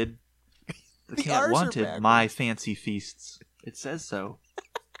wanted. The The cat R's are wanted backwards. my fancy feasts. It says so.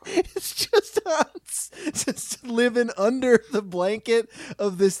 It's just living under the blanket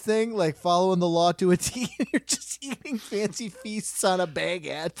of this thing, like following the law to a T. You're just eating fancy feasts on a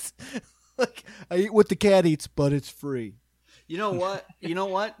baguette. Like, I eat what the cat eats, but it's free. You know what? You know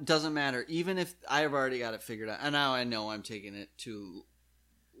what? Doesn't matter. Even if I've already got it figured out, and now I know I'm taking it too.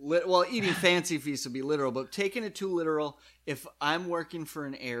 Well, eating fancy feasts would be literal, but taking it too literal. If I'm working for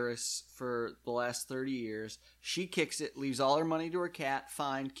an heiress for the last 30 years, she kicks it, leaves all her money to her cat,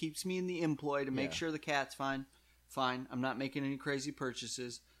 fine, keeps me in the employ to make sure the cat's fine. Fine, I'm not making any crazy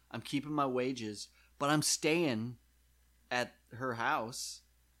purchases. I'm keeping my wages, but I'm staying at her house.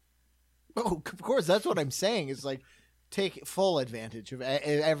 Oh, of course, that's what I'm saying. It's like, take full advantage of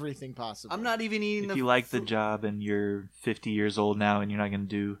everything possible. I'm not even eating If you like the job and you're 50 years old now and you're not going to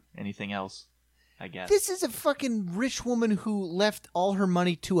do anything else, I guess. This is a fucking rich woman who left all her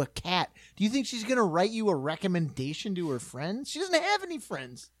money to a cat. Do you think she's going to write you a recommendation to her friends? She doesn't have any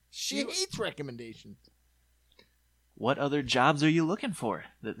friends. She hates recommendations. What other jobs are you looking for?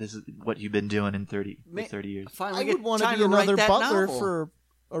 That this is what you've been doing in 30 years. Finally I would want to time be write another that butler novel. for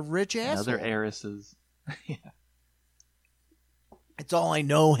a rich asshole. Other heiresses. Yeah. It's all I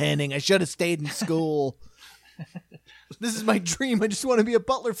know, Henning. I should have stayed in school. This is my dream. I just want to be a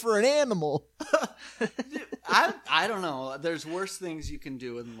butler for an animal. I don't know. There's worse things you can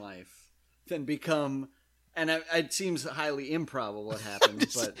do in life than become, and it seems highly improbable it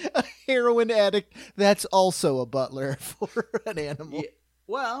happens, but A heroin addict that's also a butler for an animal. yeah,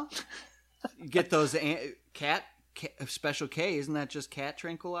 well, you get those cat Special K. Isn't that just cat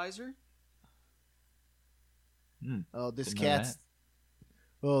tranquilizer? Oh, this Didn't know cat's...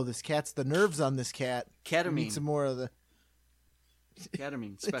 Oh, this cat's... The nerves on this cat. Ketamine. Need some more of the...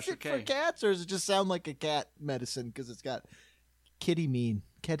 Ketamine, Is Special it for K. cats, or does it just sound like a cat medicine because it's got kitty mean,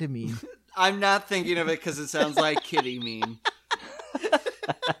 ketamine? I'm not thinking of it because it sounds like kitty mean.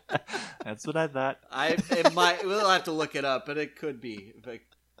 That's what I thought. We'll have to look it up, but it could be.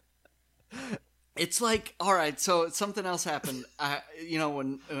 It's like, all right, so something else happened.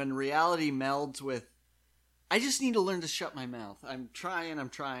 When reality melds with, I just need to learn to shut my mouth. I'm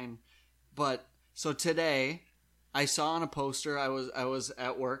trying, but so today I saw on a poster. I was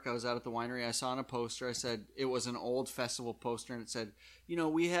at work. I was out at the winery. I saw on a poster. I said it was an old festival poster, and it said,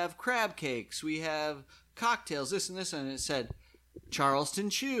 we have crab cakes, we have cocktails, this and this, and it said Charleston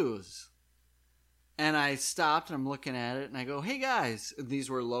Chews. And I stopped and I'm looking at it and I go, hey guys, these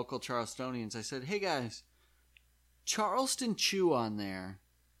were local Charlestonians. I said, hey guys, Charleston Chew on there.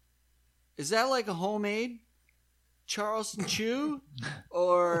 Is that like a homemade Charleston Chew?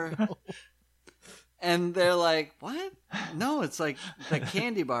 Or... And they're like, what? No, it's like the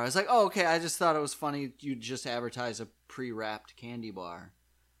candy bar. I was like, oh, okay. I just thought it was funny you just advertise a pre-wrapped candy bar.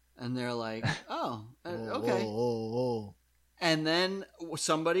 And they're like, oh, okay. Oh. And then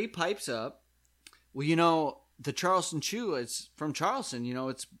somebody pipes up, well, the Charleston Chew, it's from Charleston,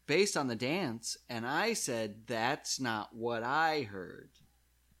 it's based on the dance. And I said, that's not what I heard.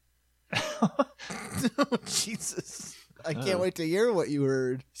 Oh, Jesus. I can't wait to hear what you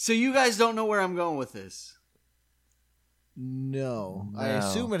heard. So you guys don't know where I'm going with this. No. I No.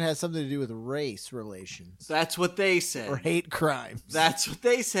 assume it has something to do with race relations That's what they said. or hate crimes. That's what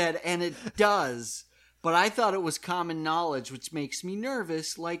they said, and it does. But I thought it was common knowledge, which makes me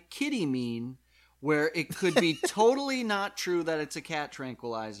nervous, like kitty mean, where it could be totally not true that it's a cat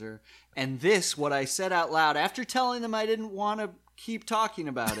tranquilizer. And this, what I said out loud, after telling them I didn't want to keep talking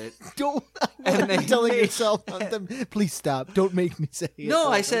about it. Don't. And You're they telling made- yourself, please stop. Don't make me say it. No, I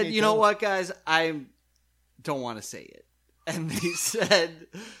Like, said, okay, you know don't. what, guys? I don't want to say it. And they said,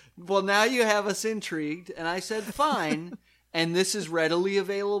 well, now you have us intrigued. And I said, fine. And this is readily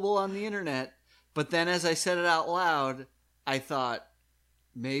available on the internet. But then as I said it out loud, I thought,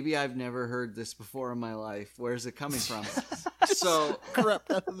 maybe I've never heard this before in my life. Where's it coming from? So,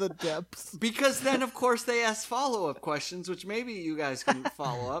 Crept out of the depths. because then, of course, they asked follow-up questions, which maybe you guys can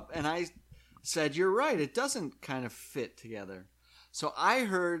follow up. And I said, you're right. It doesn't kind of fit together. So I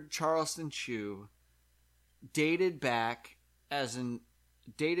heard Charleston Chew dated back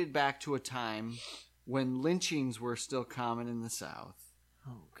to a time when lynchings were still common in the South.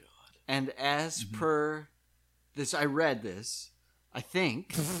 Oh God. And as per this, I read this, I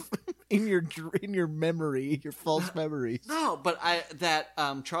think. In your memory, your false memories. No, but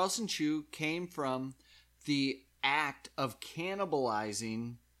Charleston Chew came from the act of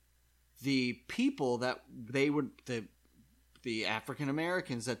cannibalizing the people that they would the African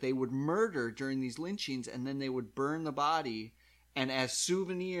Americans that they would murder during these lynchings, and then they would burn the body and as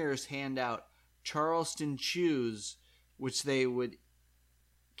souvenirs hand out Charleston Chews, which they would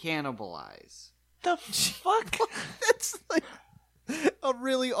cannibalize. The fuck? That's like a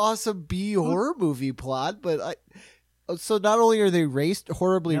really awesome B horror movie plot, but so not only are they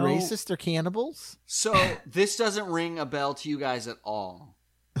horribly No. racist, they're cannibals. So this doesn't ring a bell to you guys at all.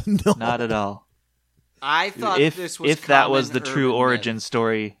 No, Not at all. I thought If this was that was the common true urban origin myth.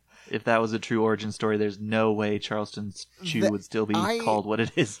 story, if that was a true origin story, there's no way Charleston Chew That- would still be I- called what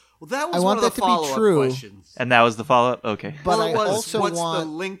it is. Well, that I was want one of that the to be follow-up true. questions. And that was the follow up? Okay. but Well, I it was, also what's the want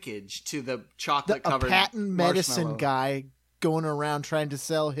linkage to the a chocolate-covered patent medicine marshmallow? guy going around trying to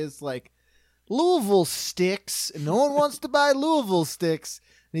sell his like Louisville sticks, and no one wants to buy Louisville sticks.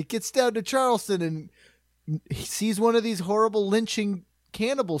 And he gets down to Charleston and he sees one of these horrible lynching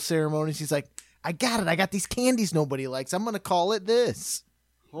cannibal ceremonies. He's like, I got it. I got these candies nobody likes. I'm going to call it this.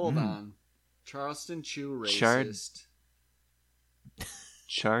 Hold on. Charleston Chew racist. Chard.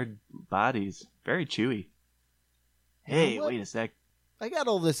 Charred bodies. Very chewy. Hey, what? wait a sec. I got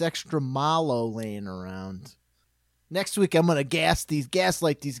all this extra mallow laying around. Next week, I'm going to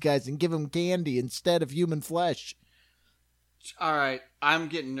gaslight these guys and give them candy instead of human flesh. All right, I'm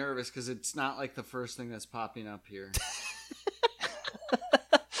getting nervous because it's not like the first thing that's popping up here.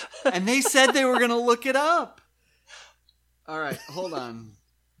 And they said they were going to look it up. All right, hold on.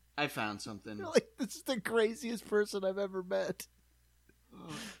 I found something. Like, this is the craziest person I've ever met.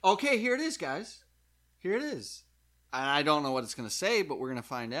 Okay, here it is, guys. Here it is. And I don't know what it's going to say, but we're going to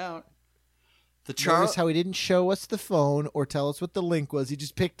find out. Notice how he didn't show us the phone or tell us what the link was. He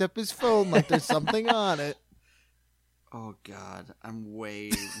just picked up his phone like there's something on it. Oh, God. I'm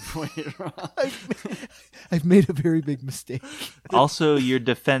way wrong. I've made a very big mistake. Also, your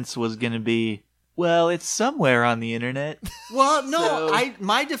defense was going to be, well, it's somewhere on the internet. Well, no, So-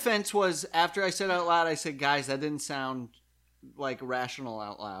 my defense was after I said it out loud, I said, guys, that didn't sound like rational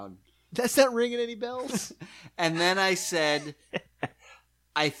out loud. That's not ringing any bells. And then I said,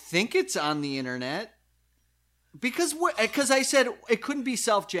 I think it's on the internet. Because I said it couldn't be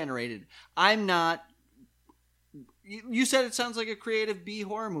self-generated. I'm not... You said it sounds like a creative B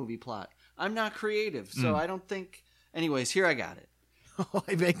horror movie plot. I'm not creative, so I don't think... Anyways, here I got it. Oh,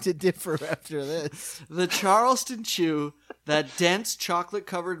 I beg to differ after this. The Charleston Chew, that dense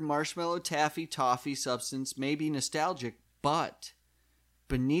chocolate-covered marshmallow taffy toffee substance, may be nostalgic, but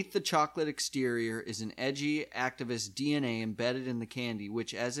beneath the chocolate exterior is an edgy activist DNA embedded in the candy,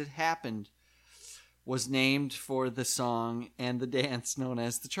 which, as it happened, was named for the song and the dance known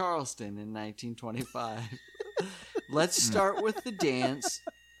as the Charleston in 1925. Let's start with the dance.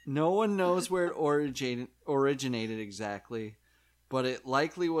 No one knows where it originated exactly, but it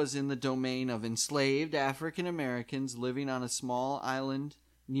likely was in the domain of enslaved African Americans living on a small island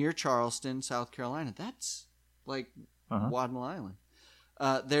near Charleston, South Carolina. That's like Wadmel Island.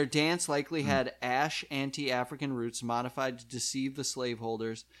 Their dance likely had Ash anti-African roots modified to deceive the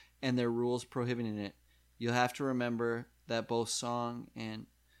slaveholders and their rules prohibiting it. You'll have to remember that both song and...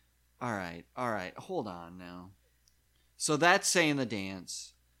 All right, hold on now. So that's saying the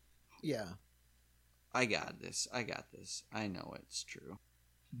dance. Yeah. I got this. I know it's true.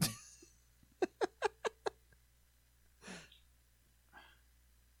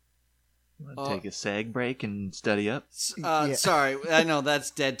 Take a seg break and study up. Yeah. Sorry, I know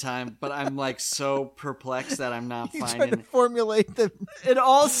that's dead time, but I'm like so perplexed that I'm not You trying to finding. formulate the... It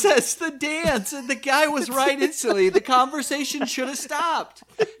all says the dance, and the guy was right instantly. The conversation should have stopped.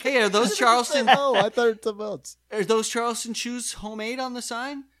 Hey, are those Charleston? Oh, I thought it was something else. Are those Charleston Chews homemade on the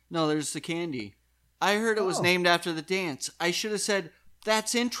sign? No, there's the candy. I heard it was Oh. named after the dance. I should have said,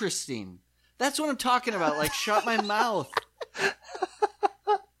 that's interesting. That's what I'm talking about. Like, shut my mouth.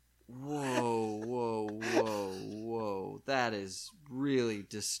 Whoa. That is really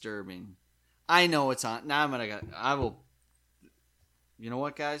disturbing. I know it's on. Now I will. You know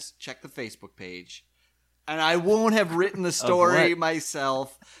what, guys? Check the Facebook page. And I won't have written the story what?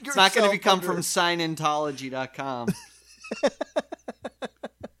 myself. It's not going to Yourself come from under- Scientology.com.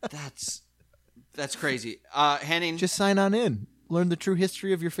 That's crazy. Henning. Just sign on in. Learn the true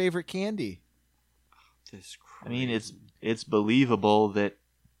history of your favorite candy. This I mean, crazy. it's believable that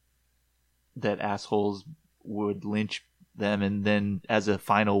assholes would lynch them, and then as a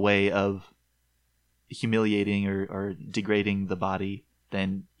final way of humiliating or degrading the body,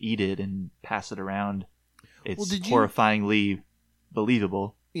 then eat it and pass it around. It's Well, did you- horrifyingly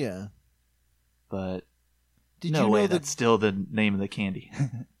believable, Yeah. but Did no you way know that's still the name of the candy.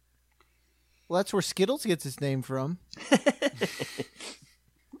 Well, that's where Skittles gets its name from.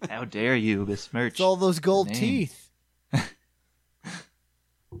 How dare you besmirch? It's all those gold name. teeth.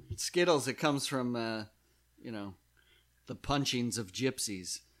 Skittles, it comes from, the punchings of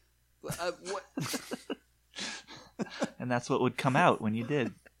gypsies. What? And that's what would come out when you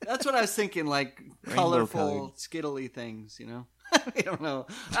did. That's what I was thinking, like Rainbow colorful, colored. skittly things, I don't know.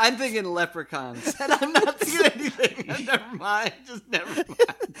 I'm thinking leprechauns. And I'm not thinking anything. Never mind. Just never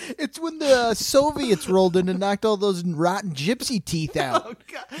mind. It's when the Soviets rolled in and knocked all those rotten gypsy teeth out. Oh,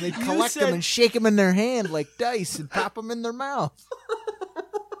 God. They'd You collect said- them and shake them in their hand like dice and pop them in their mouth.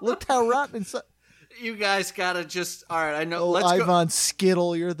 Look how rotten inside. You guys gotta just. All right, I know. Oh, Let's Ivan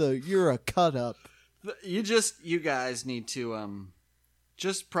Skittle, you're a cut up. go. You guys need to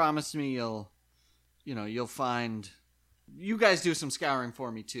just promise me you'll find. You guys do some scouring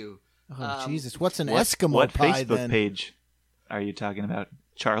for me too. Oh Jesus, what's an What, Eskimo what pie Facebook then? page are you talking about?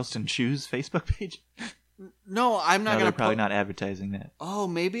 Charleston Shoes Facebook page? No, I'm not No, gonna. they're probably not advertising that. Oh,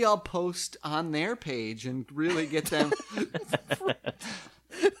 maybe I'll post on their page and really get them.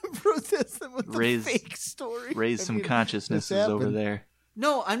 Protest them with Raise- the fake story. Raise I some mean, consciousnesses this over happened. there.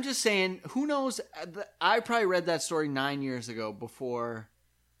 No, I'm just saying. Who knows? I probably read that story 9 years ago before,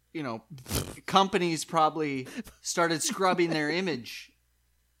 companies probably started scrubbing their image.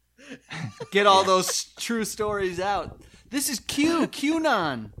 Get all those true stories out. This is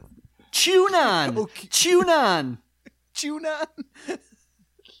QAnon. TuneOn. Oh, TuneOn. QAnon.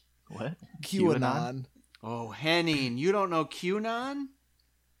 What? QAnon. Oh, Henning, you don't know QAnon?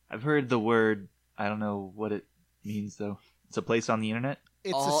 I've heard the word. I don't know what it means, though. It's a place on the internet?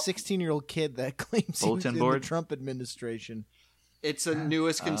 It's All- a 16-year-old kid that claims he was Bulletin in board? the Trump administration. It's a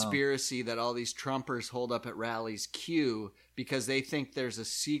newest Oh. conspiracy that all these Trumpers hold up at rallies Q because they think there's a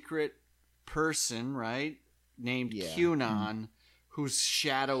secret person, right, named Yeah. QAnon who's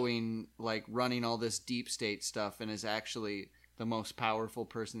shadowing, like, running all this deep state stuff and is actually the most powerful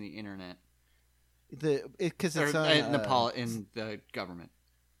person on the internet. Because Or it's on, in the government.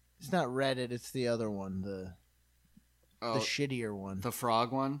 It's not Reddit. It's the other one, the Oh, shittier one. the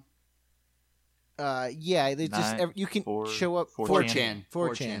frog one? Yeah, they just Nine, you can four- show up 4chan.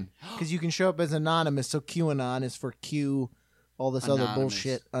 4chan because you can show up as anonymous. So QAnon is for Q, all this other Anonymous.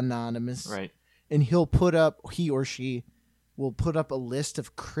 bullshit anonymous. Right. And he or she will put up a list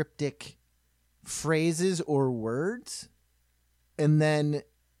of cryptic phrases or words, and then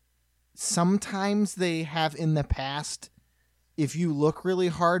sometimes they have in the past, if you look really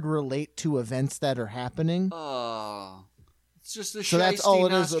hard, relate to events that are happening. Oh. It's just a So that's all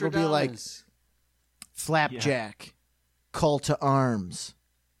it is. It'll be like- Nostradamus. Flapjack, call to arms,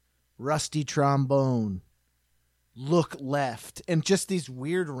 rusty trombone, look left, and just these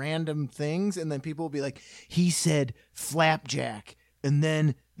weird random things. And then people will be like, he said flapjack, and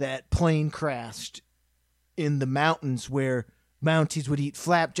then that plane crashed in the mountains where Mounties would eat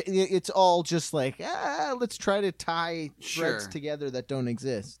flapjack. It's all just like, let's try to tie threads Sure. together that don't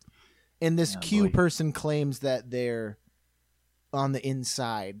exist. And this Oh, Q boy. person claims that they're on the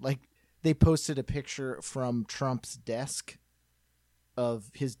inside. Like, they posted a picture from Trump's desk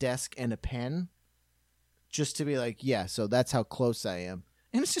of his desk and a pen just to be like, yeah, so that's how close I am.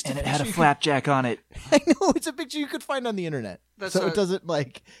 And it's just And a it had a picture you flapjack on it. could- I know, it's a picture you could find on the internet. That's So what- it doesn't,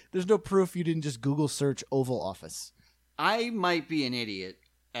 like, there's no proof you didn't just Google search Oval Office. I might be an idiot,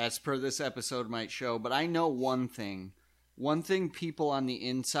 as per this episode might show, but I know one thing. One thing people on the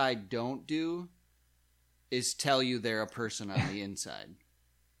inside don't do is tell you they're a person on the inside.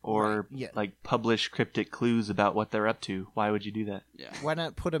 Or, Right, yeah. like, publish cryptic clues about what they're up to. Why would you do that? Yeah. Why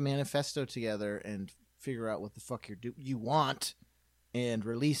not put a manifesto together and figure out what the fuck you want and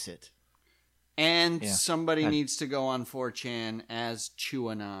release it? And Yeah. somebody needs to go on 4chan as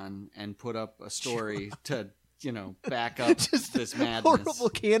QAnon and put up a story to, back up Just this madness. horrible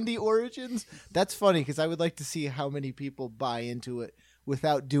candy origins. That's funny because I would like to see how many people buy into it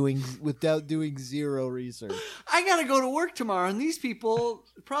without doing zero research. I gotta go to work tomorrow, and these people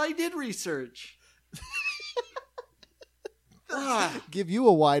probably did research. Give you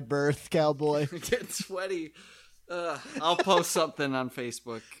a wide berth, cowboy. Get sweaty. I'll post something on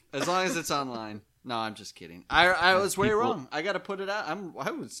Facebook as long as it's online. No, I'm just kidding. I was way wrong. I got to put it out.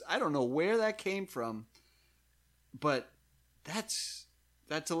 I don't know where that came from, but that's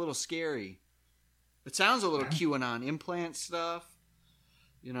a little scary. It sounds a little QAnon implant stuff.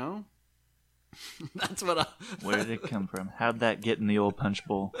 That's what. Where did it come from? How'd that get in the old punch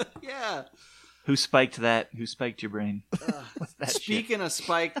bowl? Yeah. Who spiked that? Who spiked your brain? That Speaking of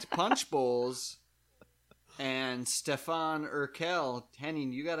spiked punch bowls. And Stefan Urkel,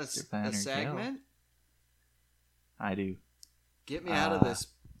 Henning, you got a segment? I do. Get me out of this.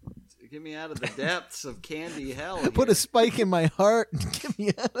 Get me out of the depths of candy hell. Here. Put a spike in my heart and get me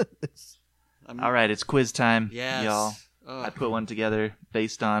out of this. All right, it's quiz time, Yes. y'all. Ugh. I put one together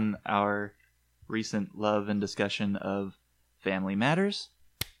based on our recent love and discussion of Family Matters.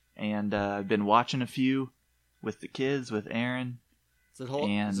 And I've been watching a few with the kids, with Aaron. Does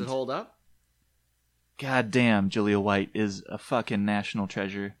it hold up? God damn, Julia White is a fucking national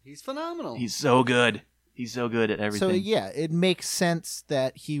treasure. He's phenomenal. He's so good. He's so good at everything. So yeah, it makes sense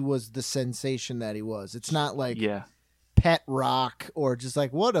that he was the sensation that he was. It's not like Yeah. pet rock or just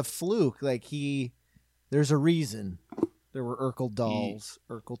like what a fluke. Like there's a reason. There were Urkel dolls,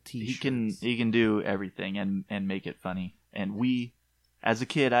 Urkel t-shirts. He can do everything and make it funny. And as a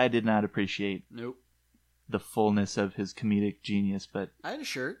kid, I did not appreciate Nope. the fullness of his comedic genius, but I had a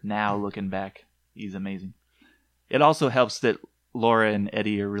shirt. now looking back, he's amazing. It also helps that Laura and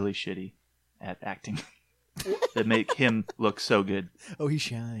Eddie are really shitty at acting. That make him look so good. Oh, he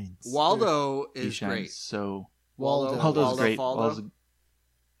shines. Waldo He is shines great. so. Waldo. Waldo's great. Faldo.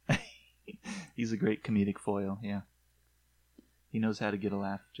 He's a great comedic foil. Yeah, he knows how to get a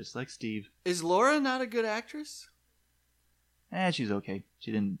laugh, just like Steve. Is Laura not a good actress? She's okay.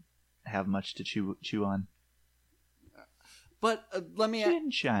 She didn't have much to chew on. But let me She ask.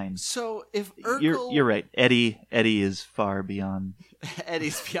 didn't shine. So if Urkel, You're right. Eddie is far beyond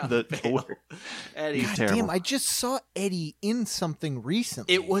Eddie's beyond the the pale. word. Eddie, He's terrible. Damn, I just saw Eddie in something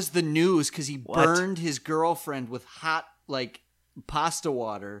recently. it was the news because he What? burned his girlfriend with hot pasta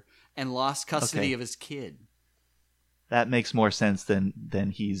water and lost custody Okay. of his kid. That makes more sense than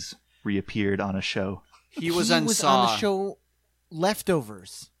he's reappeared on a show. He was on Saw. the show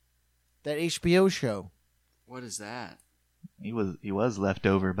Leftovers, that HBO show. What is that? He was left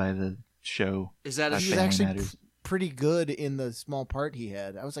over by the show. Is that a That's He was Family actually Matters. pretty good in the small part he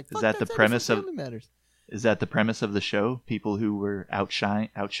had. I was like, fuck, that the that's premise Eddie of- from Family Matters? Is that the premise of the show? People who were outshone?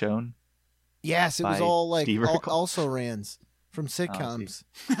 Yes, it was by all like Steve Urkel? also rans from sitcoms.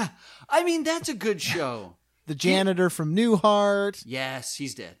 I mean, that's a good show. The janitor from Newhart, Yes,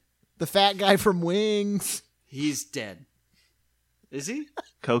 he's dead. the fat guy from Wings. He's dead. Is he?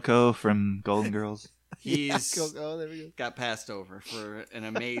 Coco from Golden Girls. He's Oh, there we go. got passed over for an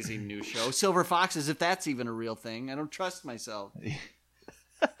amazing new show. Silver Foxes, if that's even a real thing. I don't trust myself.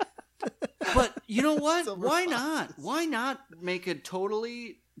 But you know what? Silver Why not? Why not make a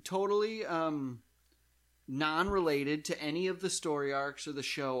totally non-related to any of the story arcs or the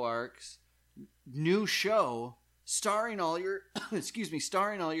show arcs new show starring all your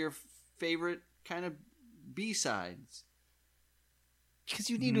starring all your favorite kind of B-sides. Because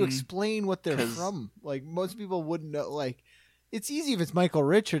you need to explain what they're 'Cause- from. Like, most people wouldn't know. Like, it's easy if it's Michael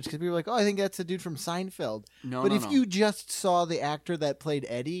Richards because people are like, oh, I think that's the dude from Seinfeld. No, But no, if no. you just saw the actor that played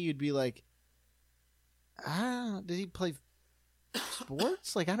Eddie, you'd be like, did he play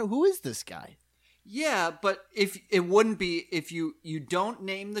sports? Like, I don't. Who is this guy? Yeah, but if it wouldn't be if you don't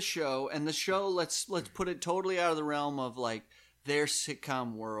name the show, and the show let's put it totally out of the realm of like their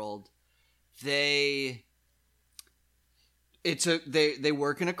sitcom world. They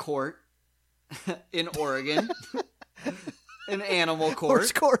work in a court in Oregon. An animal court.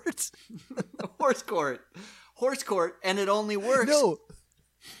 Horse courts. Horse court, and it only works. No.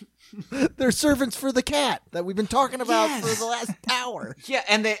 They're servants for the cat that we've been talking about Yes. for the last hour. Yeah,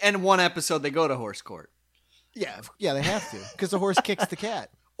 and one episode they go to horse court. Yeah, they have to because the horse kicks the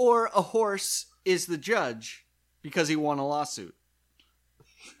cat. Or a horse is the judge because he won a lawsuit.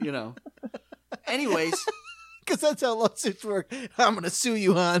 You know. Anyways, Because that's how lawsuits work. I'm going to sue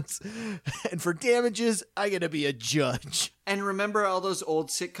you, Hans. And for damages, I got to be a judge. and remember all those old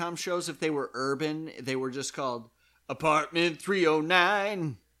sitcom shows, if they were urban, they were just called Apartment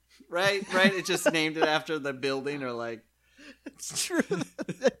 309. right? It just named it after the building, or like. It's true.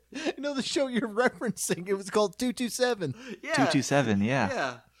 I know the show you're referencing. It was called 227. Yeah. 227, yeah.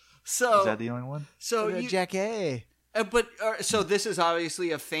 Yeah. So Is that the only one? So you, Jack A. So this is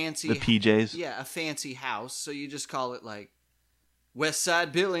obviously a fancy. The PJs? Yeah, a fancy house. So you just call it like West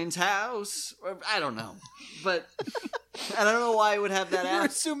Side Billings House. Or, I don't know, but I don't know why it would have that. You're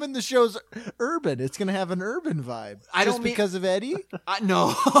assuming the show's urban. It's going to have an urban vibe. I just don't mean- because of Eddie.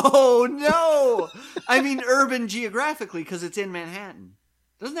 No. I mean urban geographically because it's in Manhattan.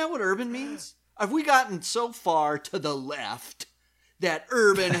 Isn't that what urban means? Have we gotten so far to the left that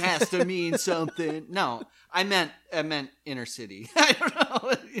urban has to mean something? No, I meant inner city. I don't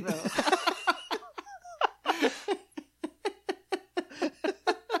know. You know.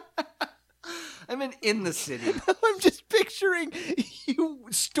 I meant in the city. I'm just picturing you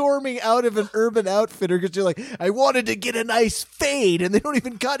storming out of an Urban Outfitter because you're like, I wanted to get a nice fade, and they don't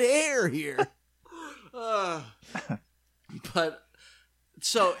even cut hair here. But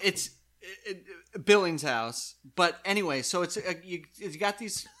so it's Billings House. But anyway, so it's you got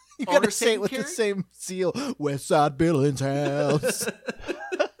these. You gotta owners say it with taking the care? same seal. West Side Billings House.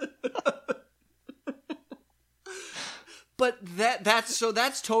 But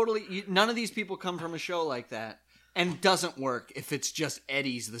that's totally none of these people come from a show like that, and doesn't work if it's just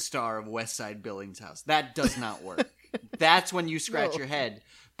Eddie's the star of West Side Billings House. That does not work. That's when you scratch your head.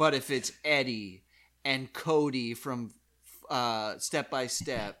 But if it's Eddie and Cody from Step by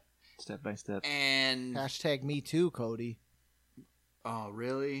Step, and Hashtag me too, Cody. oh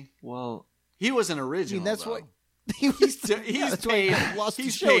really? Well, He was an original. that's though. what he's that's why he lost he's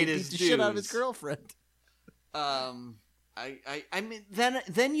his show. paid He his beat the shit out of his dues. girlfriend. I mean,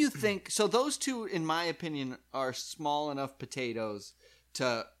 then you think so. Those two, in my opinion, are small enough potatoes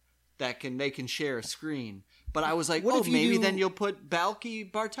they can share a screen. But I was like, What if you maybe do- then you'll put Balky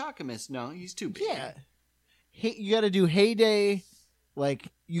Bartakamis. No, he's too big. Yeah. Hey, you got to do Heyday. Like,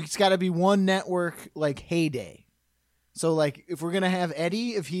 it's got to be one network, like Heyday. So, like, if we're gonna have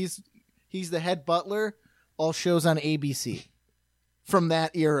Eddie, if he's the head butler, all shows on ABC from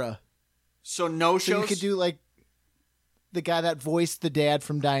that era. So no So shows. you could do like the guy that voiced the dad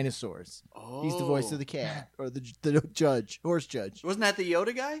from Dinosaurs. Oh. He's the voice of the cat or the horse judge. Wasn't that the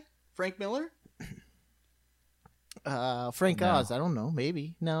Yoda guy, Frank Miller? Frank No. Oz. I don't know.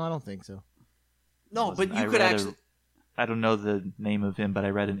 Maybe. No, I don't think so. No, but I you could read actually. I don't know the name of him, but I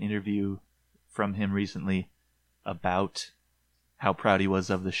read an interview from him recently about how proud he was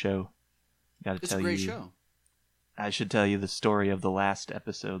of the show. Got to It's tell a great you. show. I should tell you the story of the last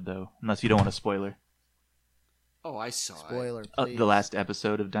episode, though, unless you don't want a spoiler. Oh, I saw Spoiler, The please. last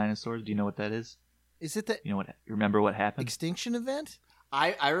episode of Dinosaurs. Do you know what that is? Is it the You know what? You remember what happened? extinction event?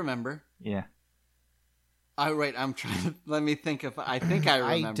 I remember. Yeah. I'm trying to. Let me think if I think I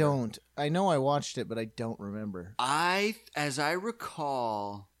remember. I don't. I know I watched it, but I don't remember. As I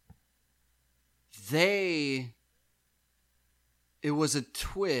recall, it was a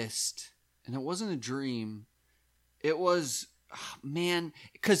twist, and it wasn't a dream. It was, man,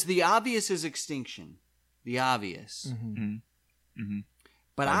 because the obvious is extinction. The obvious. Mm-hmm.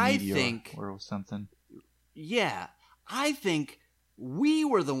 But A I meteor think, or something. yeah, I think we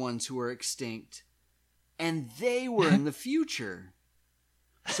were the ones who were extinct, and they were in the future.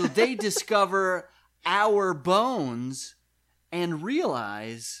 So they discover our bones and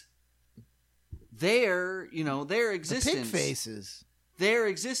realize their The existence. pig faces. Their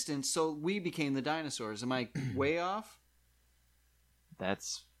existence, so we became the dinosaurs. Am I way off?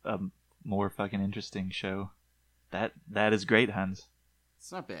 That's a more fucking interesting show. That is great, Hans.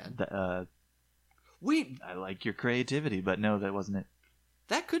 It's not bad. I like your creativity, but no, that wasn't it.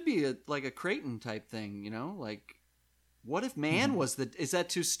 That could be like a Creighton type thing, like what if man was the? Is that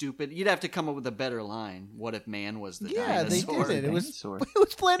too stupid? You'd have to come up with a better line. What if man was the Yeah, they dinosaur? did it. It was Dinosaur. it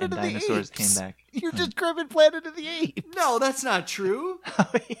was Planet And of the dinosaurs Apes. came back. You're describing Planet of the Apes. No, that's not true.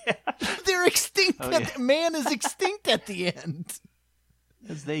 Oh, yeah. They're extinct. Oh, at yeah. Man is extinct at the end.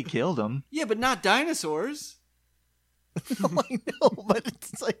 Because they killed him. Yeah, but not dinosaurs. No, I know, but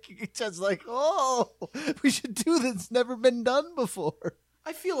it's just like, oh, we should do this. It's never been done before.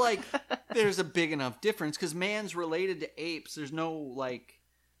 I feel like there's a big enough difference because man's related to apes. There's no like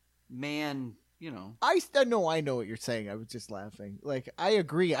man, I know what you're saying. I was just laughing. Like, I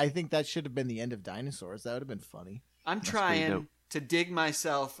agree. I think that should have been the end of dinosaurs. That would have been funny. I'm pretty trying dope. to dig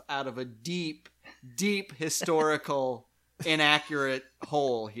myself out of a deep, deep historical inaccurate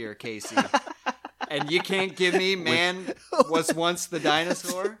hole here, Casey. And you can't give me man was once the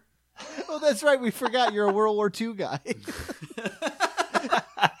dinosaur? Oh, that's right. We forgot you're a World War II guy.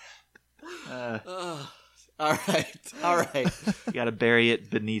 All right. You got to bury it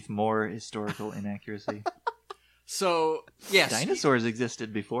beneath more historical inaccuracy. So, yes. Dinosaurs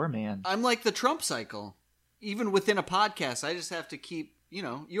existed before man. I'm like the Trump cycle. Even within a podcast, I just have to keep, you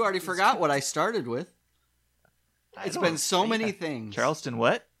already forgot what I started with. It's been so many things. Charleston,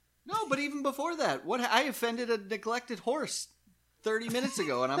 what? No, but even before that, I offended a neglected horse 30 minutes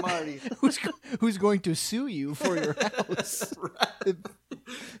ago, and I'm already... Who's going to sue you for your house? Right.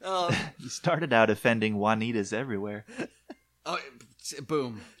 You started out offending Juanitas everywhere. Oh,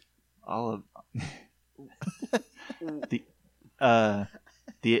 boom. All of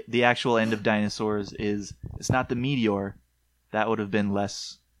the actual end of dinosaurs is it's not the meteor. That would have been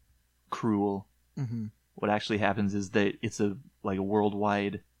less cruel. Mm-hmm. What actually happens is that it's a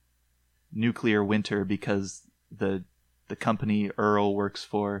worldwide nuclear winter because the company Earl works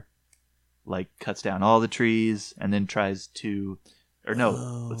for cuts down all the trees and then tries to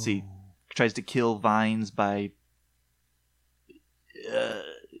kill vines by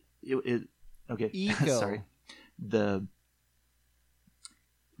Eco. Sorry.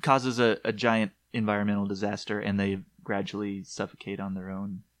 Causes a giant environmental disaster, and they gradually suffocate on their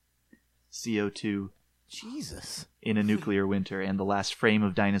own CO2 Jesus. in a nuclear winter. And the last frame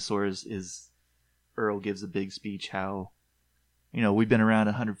of Dinosaurs is Earl gives a big speech how, we've been around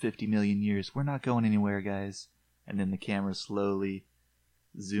 150 million years. We're not going anywhere, guys. And then the camera slowly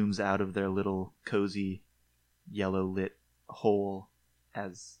zooms out of their little cozy yellow lit hole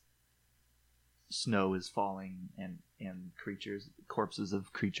as snow is falling and corpses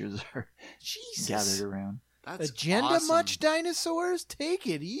of creatures are Jesus. gathered around. That's Agenda awesome. much, dinosaurs? Take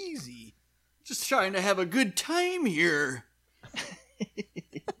it easy. Just trying to have a good time here.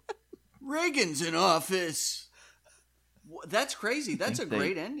 Reagan's in office. That's crazy. That's a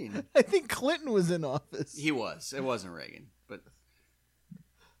great ending. I think Clinton was in office. He was. It wasn't Reagan, but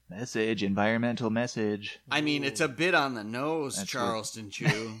Environmental message. I mean, it's a bit on the nose, That's Charleston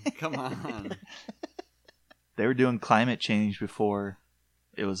Chew. Come on. They were doing climate change before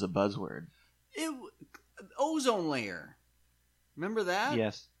it was a buzzword. Ozone layer. Remember that?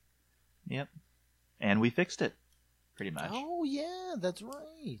 Yes. Yep. And we fixed it, pretty much. Oh, yeah, that's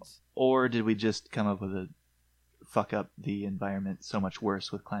right. Or did we just come up with a fuck up the environment so much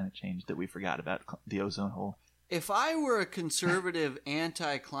worse with climate change that we forgot about the ozone hole? If I were a conservative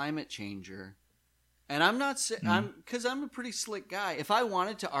anti-climate changer, and I'm not saying because I'm a pretty slick guy. If I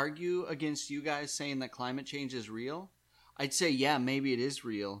wanted to argue against you guys saying that climate change is real, I'd say, yeah, maybe it is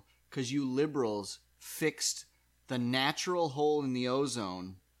real because you liberals fixed the natural hole in the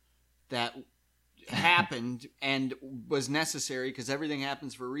ozone that happened and was necessary because everything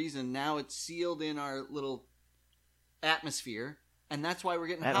happens for a reason. Now it's sealed in our little atmosphere, and that's why we're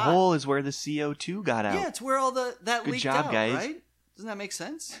getting That hot. hole is where the CO2 got out. Yeah, it's where all that Good leaked job, out, guys. right? Doesn't that make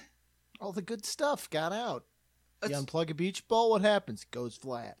sense? All the good stuff got out. You That's- unplug a beach ball, what happens? It goes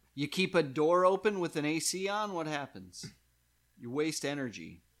flat. You keep a door open with an AC on, what happens? You waste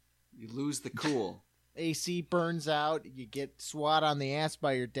energy. You lose the cool. AC burns out. You get swat on the ass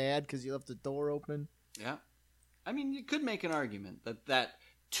by your dad because you left the door open. Yeah. I mean, you could make an argument that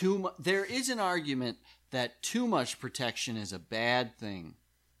there is an argument that too much protection is a bad thing.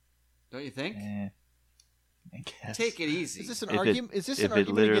 Don't you think? I guess. Take it easy. Is this an If it- argument? Is this if an it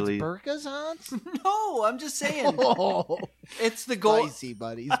argument literally- against burkas, Hans? No, I'm just saying. Oh, It's the gold. spicy,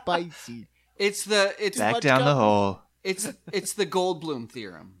 buddy, spicy. It's Back much down the cover. hole. it's the Goldblum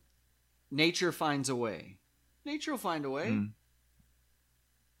theorem. Nature finds a way. Nature will find a way. Mm.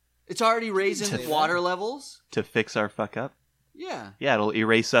 It's already raising To- water levels. To fix our fuck up. Yeah. Yeah, it'll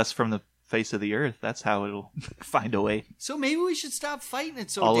erase us from the face of the earth. That's how it'll find a way. So maybe we should stop fighting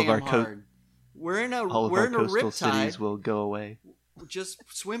it so All of damn our hard. We're in a All of we're our in a coastal riptide. cities will go away. Just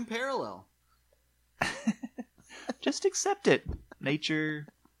swim parallel. Just accept it. Nature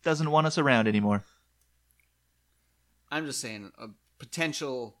doesn't want us around anymore. I'm just saying a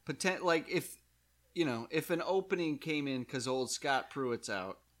potential like if an opening came in because old Scott Pruitt's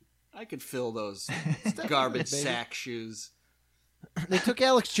out, I could fill those garbage baby. sack shoes. They took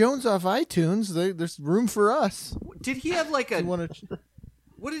Alex Jones off iTunes. There's room for us. Did he have like a? You want to?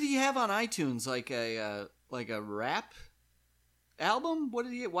 What did he have on iTunes? Like a rap album?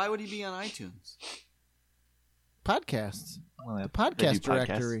 Why would he be on iTunes? Podcasts. Well, The they podcast do podcasts.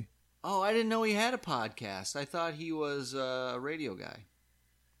 directory. Oh, I didn't know he had a podcast. I thought he was a radio guy.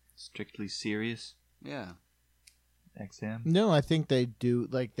 Strictly Serious Yeah. XM. No, I think they do.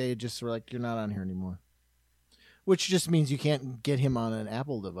 Like they just were like, you're not on here anymore. Which just means you can't get him on an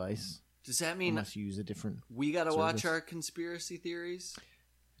Apple device Does that mean unless you use a different. we got to watch service. our conspiracy theories?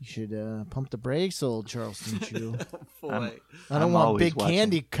 You should pump the brakes, old Charleston Chew. Boy. I'm- I don't I'm want always big watching.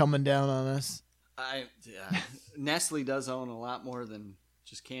 candy coming down on us. Nestle does own a lot more than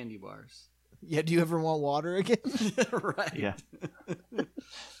just candy bars. Yeah, do you ever want water again? Right. Yeah.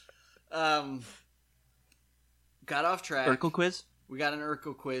 Got off track. Urkel quiz? We got an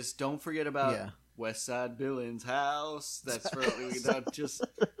Urkel quiz. Don't forget about Yeah. West Side Billings house. That's for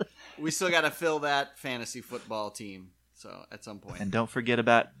we still got to fill that fantasy football team. So at some point. And don't forget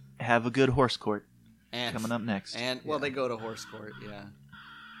about Have a Good Horse Court And coming up next. And they go to Horse Court. Yeah.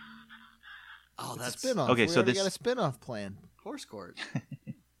 Oh, that's spin-off. Okay, We so already this- got a spin-off plan. Horse Court.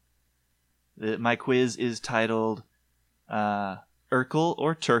 My quiz is titled Urkel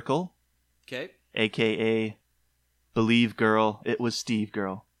or Turkle, Okay. a.k.a. Believe Girl, It Was Steve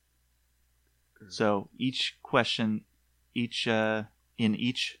Girl. So each question, in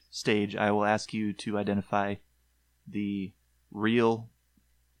each stage, I will ask you to identify the real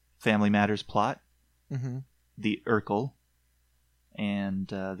Family Matters plot, Mm-hmm. the Urkel, and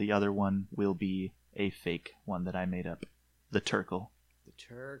the other one will be a fake one that I made up, the Turkle. The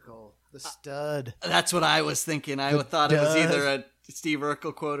Turkle. The stud. That's what I was thinking. I The thought it was Duz. either a Steve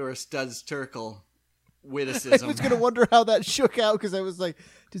Urkel quote or a Studs Turkle I witticism. was going to wonder how that shook out because I was like,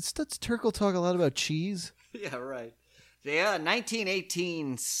 did Studs Turkle talk a lot about cheese? Yeah, right. Yeah,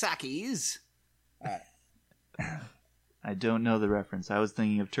 1918 Sakis. I don't know the reference. I was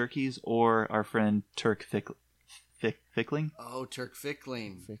thinking of turkeys or our friend Turk Fickling. Oh, Turk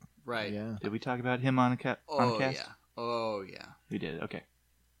Fickling. Right. Yeah. Did we talk about him on a cast? Yeah. Oh, yeah. We did. Okay.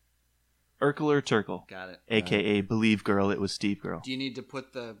 Urkel or Turkle, Got it. a.k.a. Believe Girl, It Was Steve Girl. Do you need to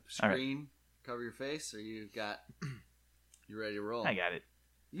put the screen, cover your face, or you ready to roll? I got it.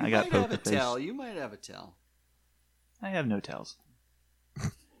 You I got might have poker a face. tell. You might have a tell. I have no tells.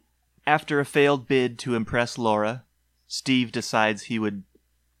 After a failed bid to impress Laura, Steve decides he would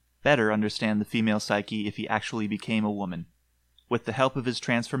better understand the female psyche if he actually became a woman. With the help of his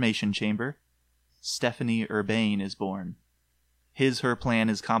transformation chamber, Stephanie Urbane is born. Her plan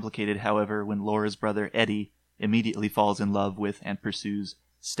is complicated, however, when Laura's brother Eddie immediately falls in love with and pursues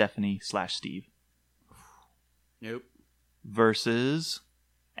Stephanie/Steve. Nope. Versus,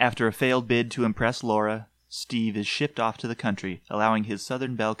 after a failed bid to impress Laura, Steve is shipped off to the country, allowing his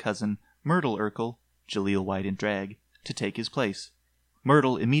Southern Belle cousin, Myrtle Urkel, Jaleel White in drag, to take his place.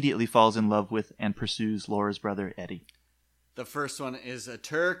 Myrtle immediately falls in love with and pursues Laura's brother Eddie. The first one is a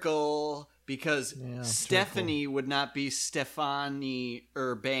Turkle because Yeah, Stephanie would not be Stephanie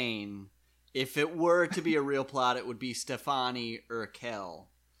Urbane. If it were to be a real plot, it would be Stephanie Urkel.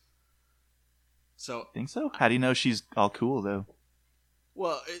 So, Think so? How do you know she's all cool, though?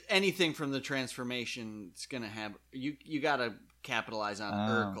 well, anything from the transformation is going to have... You got to capitalize on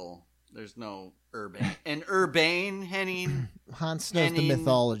Oh. Urkel. There's no Urbane. And Urbane, Henning... Hans knows the Henning-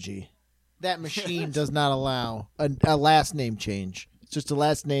 mythology. That machine does not allow a last name change. It's just a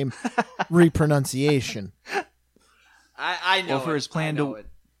last name repronunciation. I know Well, for it. his plan I know to- it.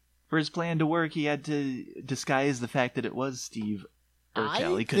 For his plan to work, he had to disguise the fact that it was Steve Urkel.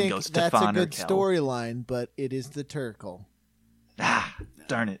 I He couldn't think go that's a Stefan good Urkel. storyline, but it is the Turkle. Ah,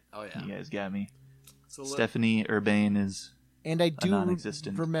 darn it. Oh, yeah. You guys got me. It's a little- Stephanie Urbane is... And I do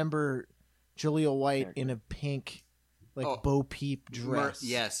non-existent remember Jaleel White character. in a pink, Oh. Bo Peep dress.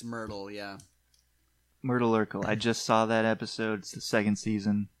 yes, Myrtle, yeah. Myrtle Urkel. I just saw that episode. It's the second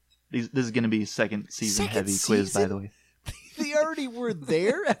season. This is going to be second season Second heavy quiz, by season? the way. They already were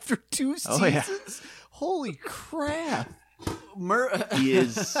there after 2 seasons? Oh, yeah. Holy crap. He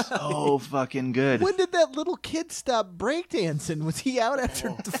is so fucking good. When did that little kid stop breakdancing? Was he out after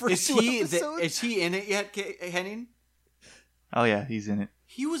the first Is two he episodes? is he in it yet, Henning? Oh, yeah, he's in it.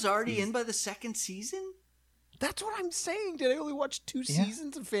 He was already in by the second season? That's what I'm saying. Did I only watch 2 Yeah.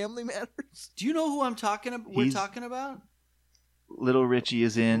 seasons of Family Matters? Do you know who I'm talking about? We're He's- talking about? Little Richie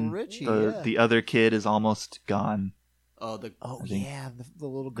is in. Little Richie, the, yeah. the other kid is almost gone. Oh, the Oh, I think yeah, the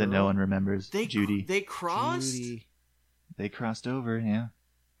little girl. That no one remembers. they Judy. They crossed. They crossed over, yeah.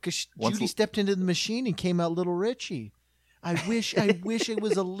 Because Once Judy l- stepped into the machine and came out Little Richie. I wish it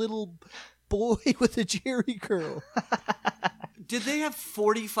was a little boy with a Jerry curl. Did they have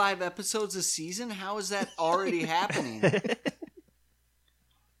 45 episodes a season? How is that already happening?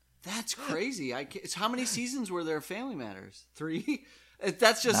 That's crazy. It's how many seasons were there of Family Matters? 3?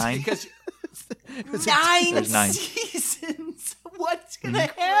 That's just 9. because It's 9 There's 9. seasons. What's gonna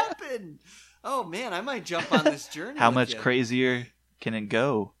happen? Oh man, I might jump on this journey. How with much you. crazier can it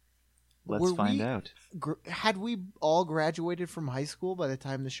go? Let's Were find we- out. Had we all graduated from high school by the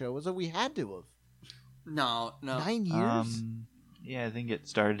time the show was over? We had to have. No. 9 years? Yeah, I think it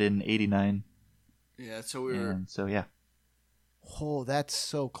started in 89. Yeah, so we were. And so, yeah. Oh, that's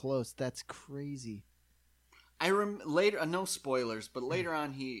so close. That's crazy. Later. No spoilers, but later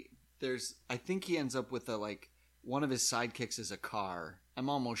on, I think he ends up with one of his sidekicks is a car. I'm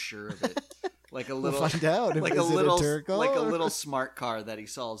almost sure of it. Like a little, We'll find out. like Is a it little, Turco like a or- little smart car that he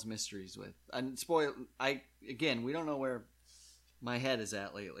solves mysteries with. And we don't know where my head is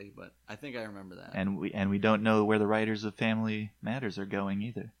at lately, but I think I remember that. And we don't know where the writers of Family Matters are going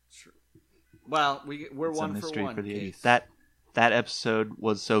either. True. Well, we're It's a one for mystery one. for the ages. Case. That episode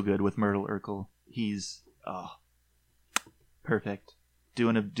was so good with Myrtle Urkel. He's perfect.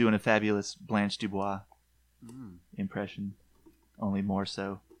 Doing a fabulous Blanche Dubois impression, only more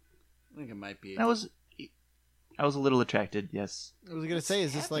so. I think it might be. I was a little attracted. Yes. I was gonna say,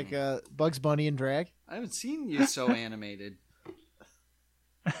 is this like happening? Bugs Bunny and drag? I haven't seen you so animated.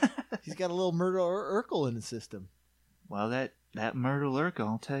 He's got a little Myrtle Urkel in his system. Well, that Myrtle Urkel,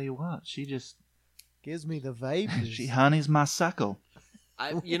 I'll tell you what, she just Gives me the vibes. she honeys my suckle.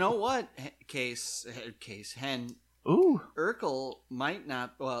 You know what? Case Hen Ooh. Urkel might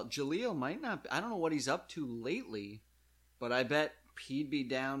not. Well, Jaleel might not. I don't know what he's up to lately, but I bet he'd be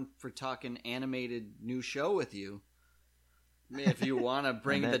down for talking animated new show with you. If you want to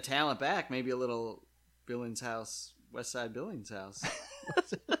bring the talent back, maybe a little Billings House, West Side Billings House.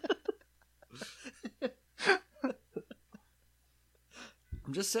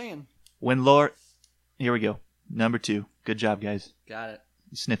 I'm just saying. When Laura, here we go. Number 2. Good job, guys. Got it.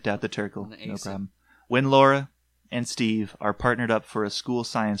 You sniffed out the turkle. I'm gonna No ace it. problem. When Laura and Steve are partnered up for a school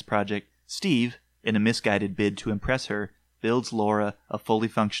science project, Steve, in a misguided bid to impress her, builds Laura a fully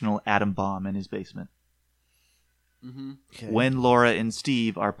functional atom bomb in his basement. Mm-hmm. Okay. When Laura and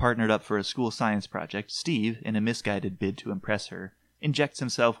Steve are partnered up for a school science project, Steve, in a misguided bid to impress her, injects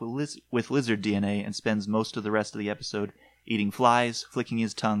himself with lizard DNA and spends most of the rest of the episode eating flies, flicking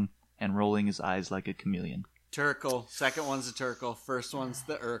his tongue, and rolling his eyes like a chameleon. Turkle. Second one's the Turkle. First one's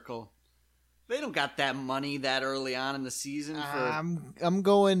the Urkel. They don't got that money that early on in the season for. I'm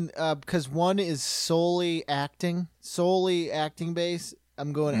going because one is solely acting based.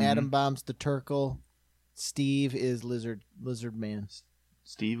 I'm going Mhm. Atom Bombs the Turkle. Steve is Lizard Man.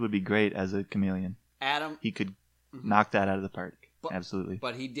 Steve would be great as a chameleon. Adam, He could Mhm. knock that out of the park. But- Absolutely.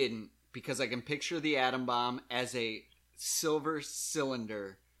 but he didn't, because I can picture the atom bomb as a silver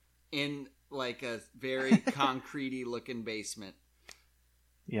cylinder in like a very concrete-y looking basement.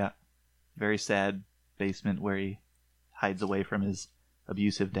 Yeah. Very sad basement where he hides away from his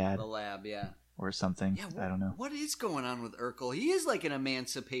abusive dad The lab, yeah. or something. Yeah, I don't know. What is going on with Urkel? He is like an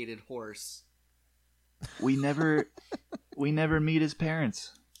emancipated horse. We never meet his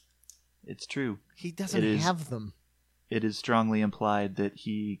parents. It's true. He doesn't It is- have them. It is strongly implied that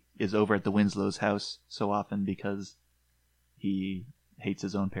he is over at the Winslow's house so often because he hates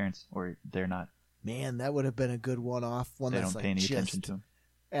his own parents, or they're not. Man, that would have been a good one-off. One They that's don't like pay any just attention to him.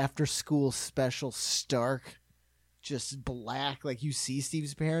 after school special stark, just black. Like you see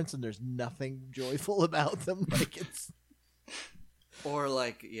Steve's parents and there's nothing joyful about them. Like it's Or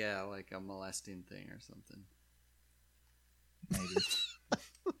like a molesting thing or something. Maybe.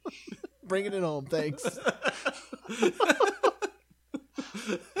 bringing it home. Thanks.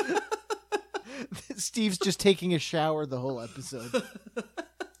 Steve's just taking a shower the whole episode.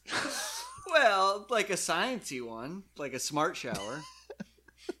 Well, like a sciencey one, like a smart shower.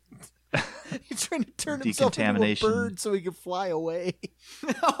 He's trying to turn himself into a Decontamination. bird so he can fly away.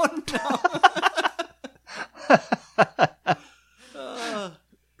 Oh no!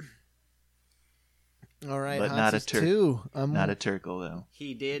 All right, But not a Hans is turd. 2. Not a turkle, though.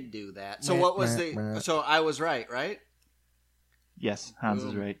 He did do that. So Meh, what was meh, meh. So I was right? Yes, Hans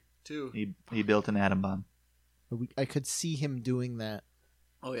is Boom. right. 2. He built an atom bomb. I could see him doing that,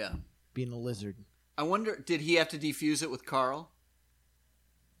 Oh yeah. being a lizard. I wonder, did he have to defuse it with Carl?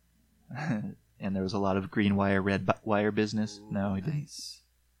 And there was a lot of green wire, red wire business. No, he didn't. Nice.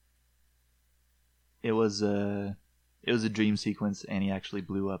 It was a dream sequence, and he actually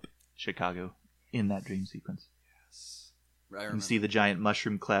blew up Chicago in that dream sequence. Yes. I You remember. can see the giant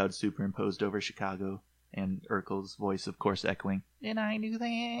mushroom cloud superimposed over Chicago, and Urkel's voice, of course, echoing. And I knew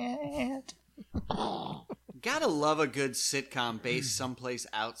that. Gotta love a good sitcom based someplace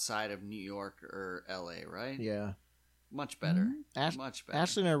outside of New York or L.A., right? Yeah. Much better. Ash- Much better.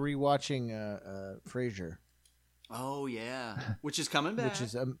 Ashley and I are rewatching Frasier, Oh, yeah. Which is coming back. which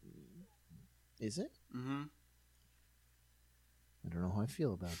is it? Mm-hmm. I don't know how I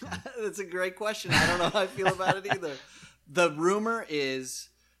feel about that. That's a great question. I don't know how I feel about it either. The rumor is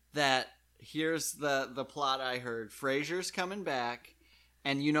that here's the plot I heard. Frasier's coming back,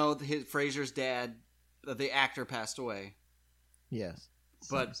 and you know Frasier's dad, the actor, passed away. Yes.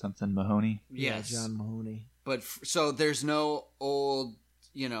 But Something Mahoney. yes, Yeah, John Mahoney. but so there's no old,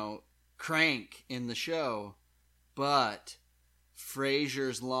 crank in the show, but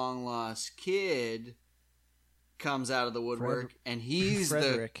Frasier's long lost kid comes out of the woodwork, and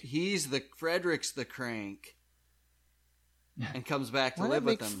Frederick. Frederick's the crank, and comes back to Why live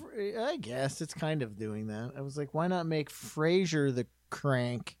not with him. I guess it's kind of doing that. I was like, why not make Frasier the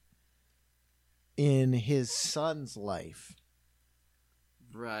crank in his son's life?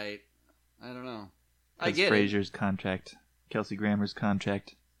 Right. I don't know. I Because get it. Frasier's contract, Kelsey Grammer's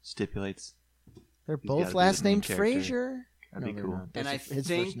contract stipulates. They're He's gotta both be last the main named character. Frasier. That'd be they're cool. not. And I That's his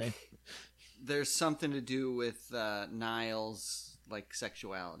think first name. there's something to do with Niles' like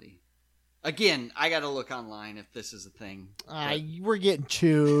sexuality. Again, I got to look online if this is a thing. We're getting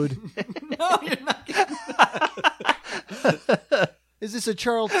chewed. No, you're not getting Is this a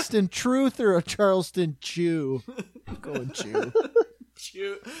Charleston truth or a Charleston chew? I'm going chew.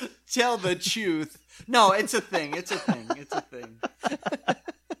 Tell the truth. No, it's a thing. It's a thing. It's a thing.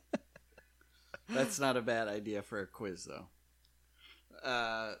 That's not a bad idea for a quiz, though.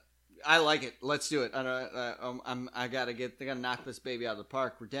 I like it. Let's do it. I gotta knock this baby out of the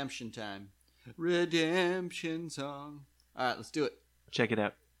park. Redemption time. Redemption song. All right, let's do it. Check it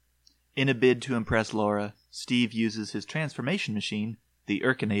out. In a bid to impress Laura, Steve uses his transformation machine, the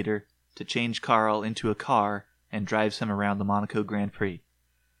Urkinator, to change Carl into a car and drives him around the Monaco Grand Prix.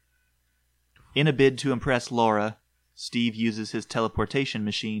 In a bid to impress Laura, Steve uses his teleportation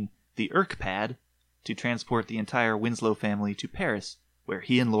machine, the Urkpad, to transport the entire Winslow family to Paris, where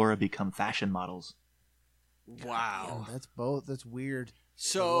he and Laura become fashion models. Wow. Damn, that's weird.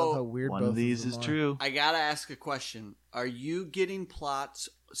 I love how So weird One both of these them is are. true. I gotta ask a question. Are you getting plots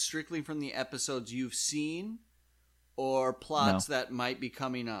strictly from the episodes you've seen, or plots that might be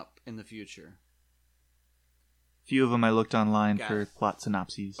coming up in the future? Few of them I looked online Got for it. plot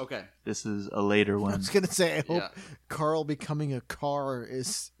synopses. Okay. This is a later I one. was gonna say, I hope Yeah. Carl becoming a car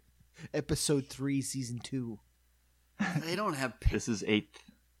is episode 3, season 2. They don't have. This is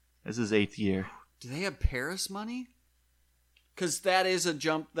eighth year. Do they have Paris money? Because that is a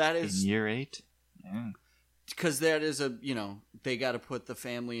jump. That In is year 8? Yeah. because that is a they got to put the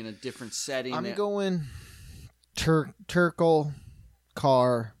family in a different setting. I'm going Turkle,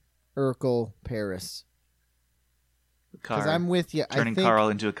 car, Urkel, Paris. The Because car. I'm with you. Turning I think Carl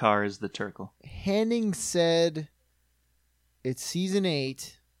into a car is the Turkle. Henning said it's season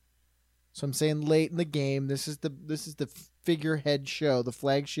 8, so I'm saying late in the game. This is the figurehead show, the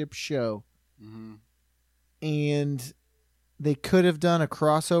flagship show, Mhm. and they could have done a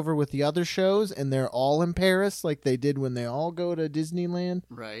crossover with the other shows, and they're all in Paris, like they did when they all go to Disneyland.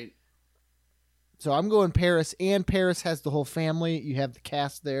 Right. So I'm going Paris, and Paris has the whole family. You have the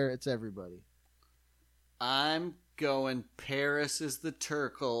cast there; it's everybody. I'm going Paris is the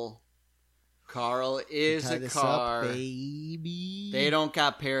Turkle. Carl is Tie a this car. up, baby. They don't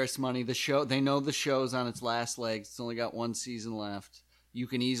got Paris money. The show, they know the show's on its last legs. It's only got one season left. You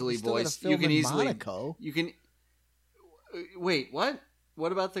can easily They still gotta voice. film You can in easily. Monaco. You can. Wait, what?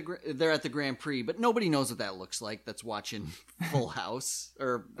 What about they're at the Grand Prix, but nobody knows what that looks like. That's watching Full House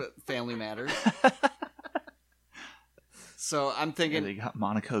or Family Matters. So I'm Yeah, thinking. they got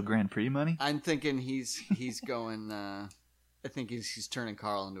Monaco Grand Prix money. I'm thinking he's going. I think he's turning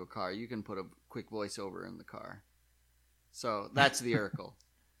Carl into a car. You can put a quick voiceover in the car. So that's the Urkel.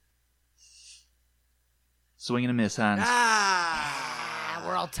 Swing and a miss, Hans. Ah,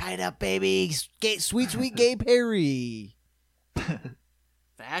 We're all tied up, baby. Sweet gay Perry.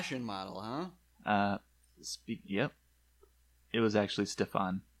 fashion model, huh? Yep. It was actually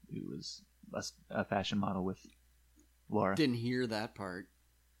Stefan who was a fashion model with Laura. Didn't hear that part.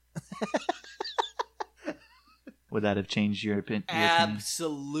 Would that have changed your opinion?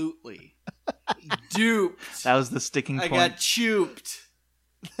 Absolutely. Duped. That was the sticking I point. got chuped.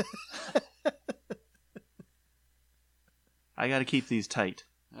 I got to keep these tight.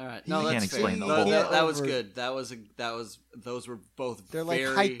 All right. You No, can't that's explain fair. the whole- That was Over- good. Those were both They're very,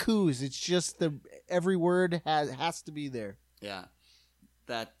 like haikus. It's just every word has to be there. Yeah.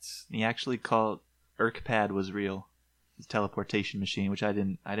 That's He actually called Urkpad was real. His teleportation machine, which I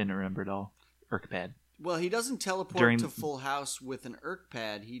didn't remember at all. Urkpad. well, he doesn't teleport During- to Full House with an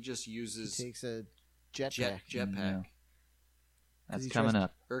Urkpad. He just He uses takes a jetpack. jetpack. No. That's he coming tries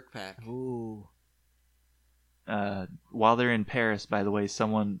up. Urkpack. Ooh. While they're in Paris, by the way,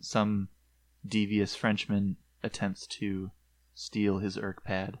 some devious Frenchman attempts to steal his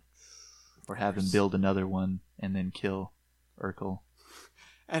Urkpad, or have him build another one and then kill Urkel.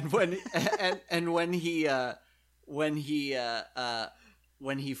 And when when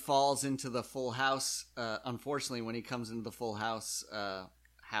he falls into the Full House, unfortunately, when he comes into the Full House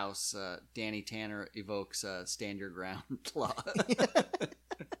Danny Tanner evokes Stand Your Ground law.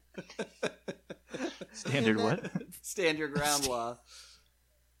 Standard what? Stand your ground law.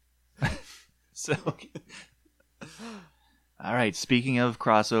 So, all right. Speaking of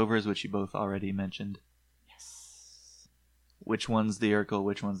crossovers, which you both already mentioned, yes. Which one's the Urkel?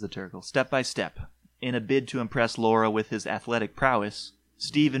 Which one's the Turkel? Step by step, in a bid to impress Laura with his athletic prowess,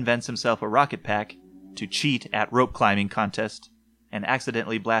 Steve invents himself a rocket pack to cheat at rope climbing contest, and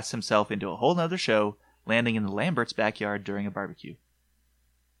accidentally blasts himself into a whole nother show, landing in the Lamberts' backyard during a barbecue.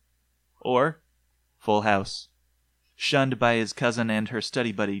 Or Full House. Shunned by his cousin and her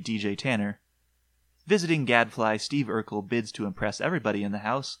study buddy DJ Tanner, visiting gadfly Steve Urkel bids to impress everybody in the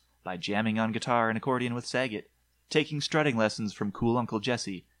house by jamming on guitar and accordion with Saget, taking strutting lessons from cool Uncle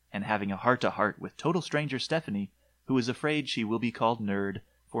Jesse, and having a heart-to-heart with total stranger Stephanie, who is afraid she will be called nerd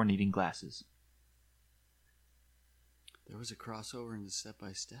for needing glasses. There was a crossover in the Step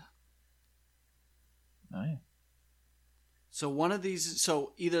by Step. Oh, yeah. So one of these,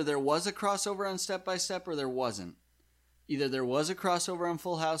 so either there was a crossover on Step by Step or there wasn't. Either there was a crossover on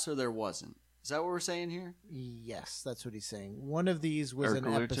Full House or there wasn't. Is that what we're saying here? Yes, that's what he's saying. One of these was an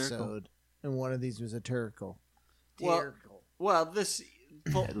Urkel or episode, and one of these was a Turkel. Well, this...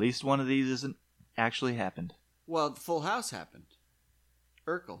 At least one of these isn't actually happened. Well, Full House happened.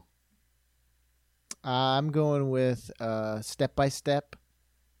 Urkel. I'm going with Step by Step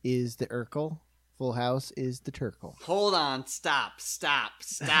is the Urkel. Full House is the Turkel. Hold on. Stop.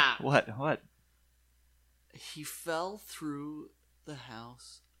 What? He fell through the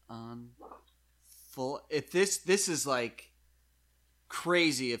house on full... If this is like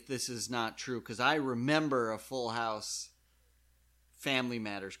crazy if this is not true, because I remember a Full House Family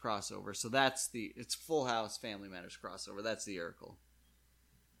Matters crossover. So it's Full House Family Matters crossover. That's the Urkel.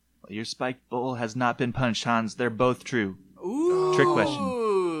 Well, your spiked bull has not been punched, Hans. They're both true. Ooh. Trick question.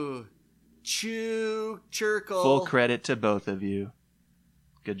 Ooh. Churkel. Full credit to both of you.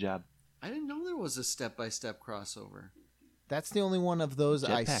 Good job. I didn't know there was a step-by-step crossover. That's the only one of those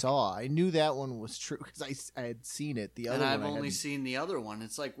I Jetpack. saw. I knew that one was true because I had seen it. The other And one I've I only hadn't. seen the other one.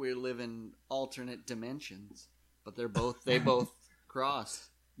 It's like we live in alternate dimensions. But they both cross.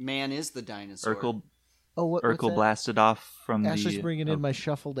 Man is the dinosaur. Urkel what's Urkel that? blasted off from Ashley's the... bringing in my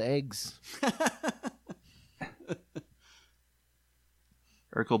shuffled eggs.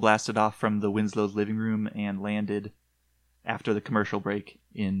 Urkel blasted off from the Winslow's living room and landed after the commercial break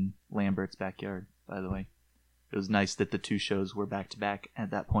in Lambert's backyard, by the way. It was nice that the two shows were back-to-back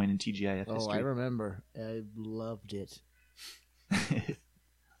at that point in TGIF Oh, history. I remember. I loved it.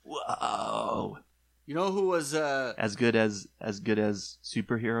 Whoa! You know who was... As good as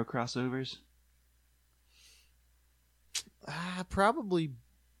superhero crossovers? Probably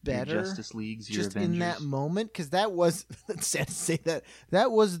better. Your Justice Leagues, your just Avengers. in that moment, because that was... It's sad to say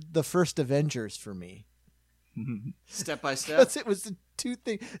that was the first Avengers for me. Step-by-step? Because it was the two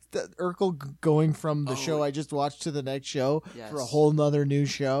things. The Urkel going from the show I just watched to the next show for a whole nother new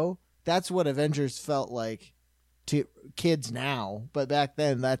show. That's what Avengers felt like to kids now. But back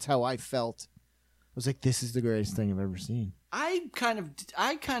then, that's how I felt. I was like, this is the greatest thing I've ever seen. I kind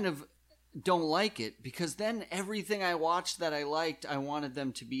of don't like it because then everything I watched that I liked, I wanted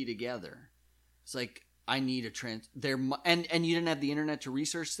them to be together. It's like I need and you didn't have the internet to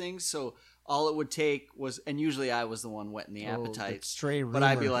research things, so all it would take was, and usually I was the one wetting the appetite. Stray rumor. But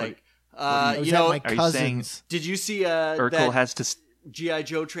I'd be like, my are you cousins. did you see Urkel that has to... G.I.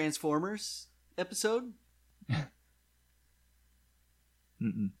 Joe Transformers episode?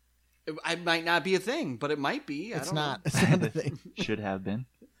 Mm-mm. It might not be a thing, but it might be. It's I don't not. know. It's not the thing. Should have been.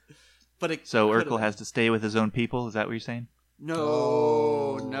 But So could've Urkel been. has to stay with his own people? Is that what you're saying?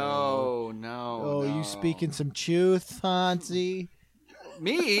 No. Oh, you speaking some truth, Hansi?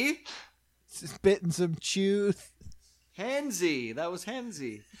 Me? Spitting some truth. Henzi. That was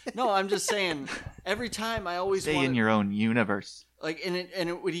Henzi. No, I'm just saying. Every time I always Stay wanted, in your own universe. like, and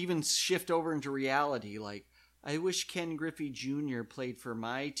it would even shift over into reality. Like, I wish Ken Griffey Jr. played for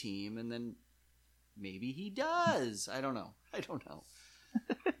my team, and then maybe he does. I don't know.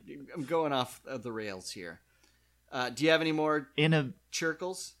 I'm going off of the rails here. Do you have any more In a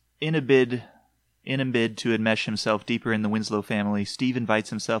chirkles? bid to enmesh himself deeper in the Winslow family, Steve invites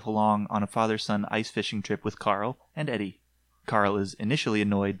himself along on a father-son ice fishing trip with Carl and Eddie. Carl is initially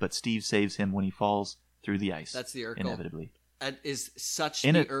annoyed, but Steve saves him when he falls through the ice. That's the Urkel. Inevitably. That is such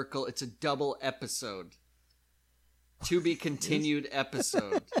In the it- Urkel. It's a double episode. To be continued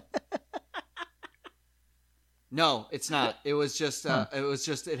episode. No, it's not. It was just.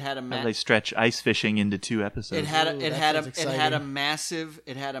 It had a. How they stretch ice fishing into 2 episodes. It had Ooh, a. It that had a. sounds It had a exciting. massive.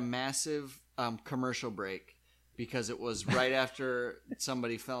 It had a massive commercial break because it was right after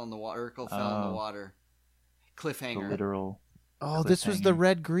somebody fell in the water. Urkel fell in the water. the Cliffhanger. literal Oh, this was the cliffhanger.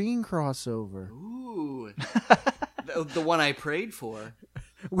 red-green crossover. Ooh. The one I prayed for.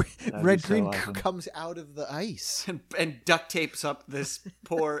 be Red-green so awesome. comes out of the ice. And duct tapes up this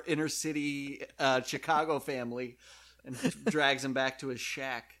poor inner city Chicago family and drags him back to his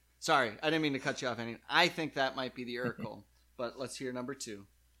shack. Sorry, I didn't mean to cut you off. I think that might be the Urkel, but let's hear number 2.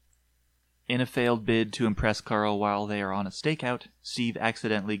 In a failed bid to impress Carl while they are on a stakeout, Steve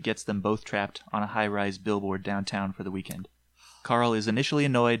accidentally gets them both trapped on a high-rise billboard downtown for the weekend. Carl is initially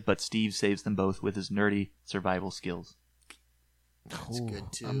annoyed, but Steve saves them both with his nerdy survival skills. That's Ooh,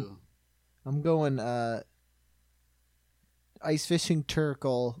 good too. I'm going ice fishing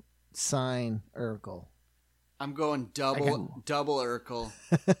Turkle, sign Urkel. I'm going double Urkel.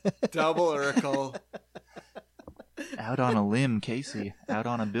 Double Urkel. Out on a limb, Casey. Out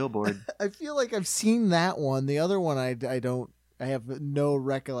on a billboard. I feel like I've seen that one. The other one I have no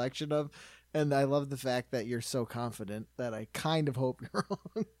recollection of. And I love the fact that you're so confident that I kind of hope you're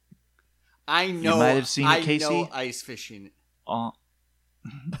wrong. I know. You might have seen it, I Casey. know ice fishing.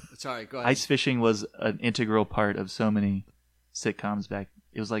 Sorry, go ahead. Ice fishing was an integral part of so many sitcoms back.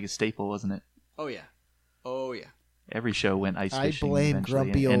 It was like a staple, wasn't it? Oh yeah. Oh yeah. Every show went ice I fishing blame eventually,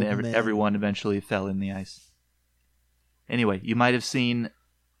 grumpy and old men. everyone eventually fell in the ice. Anyway, you might have seen,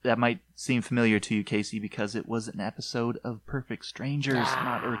 that might seem familiar to you, Casey, because it was an episode of Perfect Strangers,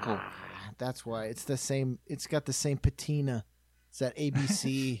 not Urkel. That's why it's the same. It's got the same patina. It's that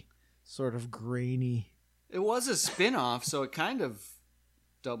ABC sort of grainy. It was a spin-off, so it kind of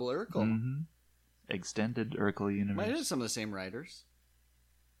double Urkel. Mm-hmm. Extended Urkel universe. Might have some of the same writers.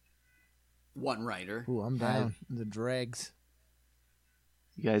 One writer. Ooh, I'm down. The dregs.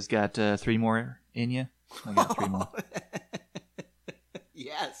 You guys got 3 more in you? I got 3 more.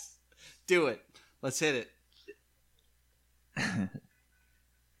 Yes. Do it. Let's hit it.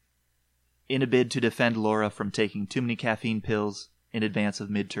 In a bid to defend Laura from taking too many caffeine pills in advance of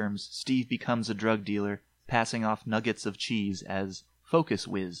midterms, Steve becomes a drug dealer, passing off nuggets of cheese as Focus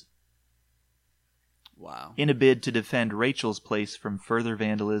Whiz. Wow. In a bid to defend Rachel's place from further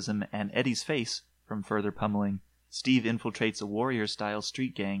vandalism and Eddie's face from further pummeling, Steve infiltrates a warrior-style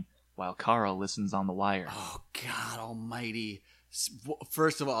street gang while Carl listens on the wire. Oh, God almighty.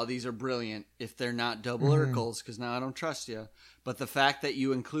 First of all, these are brilliant if they're not double Urkels, because now I don't trust you. But the fact that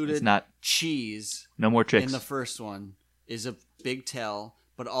you included It's not. cheese No more tricks. in the first one is a big tell,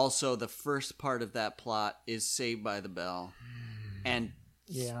 but also the first part of that plot is Saved by the Bell. And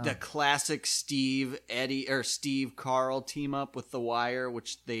Yeah. the classic Steve Carl team up with The Wire,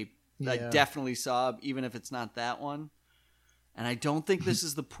 which I Yeah. definitely saw, even if it's not that one. And I don't think this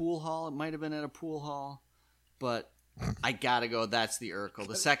is the pool hall. It might have been at a pool hall, but I gotta go. That's the Urkel.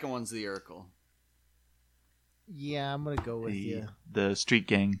 The second one's the Urkel. Yeah, I'm gonna go with you. The street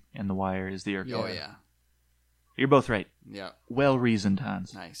gang and the wire is the Urkel. Oh yeah, You're both right. yeah, Well reasoned,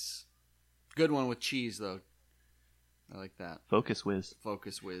 Hans. nice. Good one with cheese though. I like that. Focus Whiz.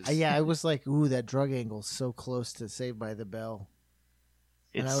 Focus Whiz. Yeah, I was like, ooh, that drug angle's so close to Saved by the Bell.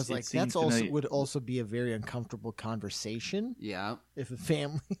 And I was like, that's also would also be a very uncomfortable conversation Yeah. if a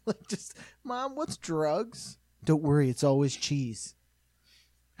family like just, Mom, what's drugs? Don't worry, it's always cheese.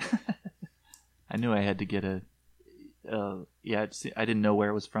 I knew I had to get a. I didn't know where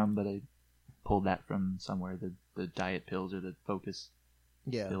it was from, but I pulled that from somewhere. The diet pills or the Focus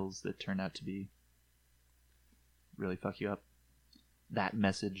Yeah. pills that turned out to be really fuck you up. That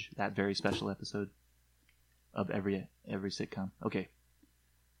message, that very special episode of every sitcom. Okay.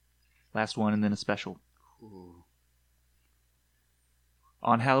 Last one and then a special. Ooh.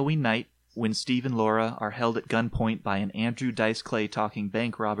 On Halloween night, when Steve and Laura are held at gunpoint by an Andrew Dice Clay talking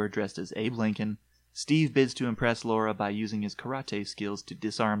bank robber dressed as Abe Lincoln, Steve bids to impress Laura by using his karate skills to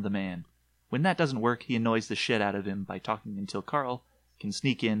disarm the man. When that doesn't work, he annoys the shit out of him by talking until Carl can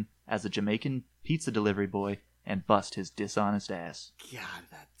sneak in as a Jamaican pizza delivery boy and bust his dishonest ass. God,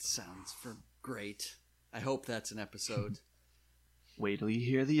 that sounds great. I hope that's an episode. Wait till you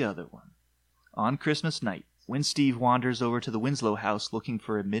hear the other one. On Christmas night, when Steve wanders over to the Winslow house looking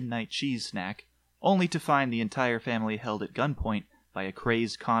for a midnight cheese snack, only to find the entire family held at gunpoint by a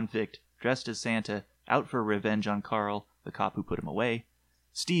crazed convict dressed as Santa out for revenge on Carl, the cop who put him away,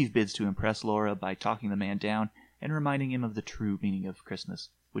 Steve bids to impress Laura by talking the man down and reminding him of the true meaning of Christmas,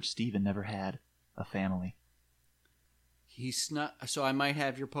 which Stephen never had, a family. He snuck. So I might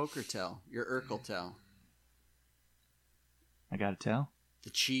have your poker tell, your Urkel tell. I gotta tell. The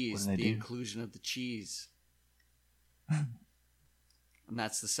cheese, What did I the do? inclusion of the cheese. And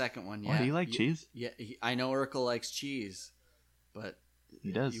that's the second one. Yeah. Why do you like cheese? Yeah, I know Urkel likes cheese, but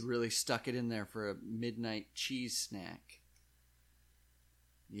He does. You really stuck it in there for a midnight cheese snack.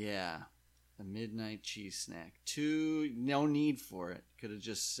 Yeah, A midnight cheese snack. No need for it. Could have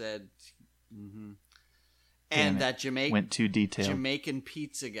just said. Mm-hmm. Damn And it. that Went too detailed. Jamaican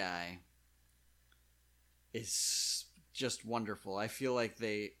pizza guy is just wonderful. I feel like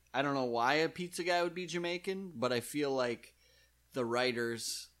I don't know why a pizza guy would be Jamaican, but I feel like the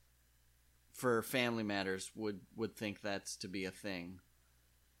writers for Family Matters would think that's to be a thing.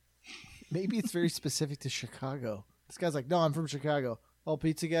 Maybe it's very specific to Chicago. This guy's like, no, I'm from Chicago. All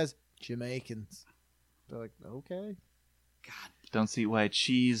pizza guys, Jamaicans. They're like, okay. God, Don't see why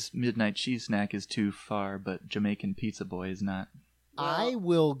midnight cheese snack is too far, but Jamaican pizza boy is not. I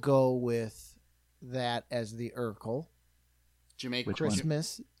will go with that as the Urkel. Jamaican Which one?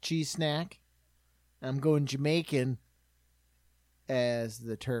 Christmas cheese snack. I'm going Jamaican as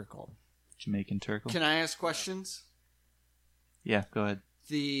the Turkle. Jamaican turkle. Can I ask questions? Yeah, go ahead.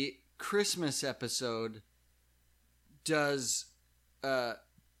 The Christmas episode does.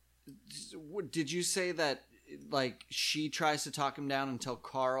 Did you say that? Like she tries to talk him down until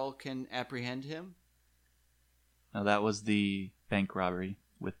Carl can apprehend him? No, that was the bank robbery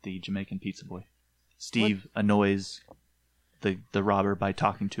with the Jamaican pizza boy. Steve annoys the robber by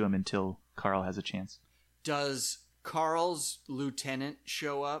talking to him until Carl has a chance. Does Carl's lieutenant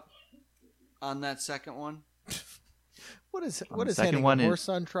show up on that second one? What is On the second Henning, one a is- horse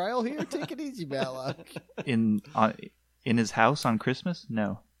on trial here? Take it easy, Balak. In his house on Christmas?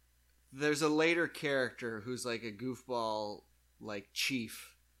 No. There's a later character who's like a goofball, like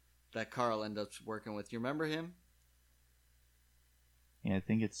chief that Carl ends up working with. You remember him? Yeah, I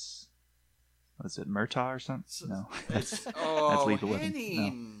think it's... What is it, Murtaugh or something? No. It's, That's oh, Lethal Weapon.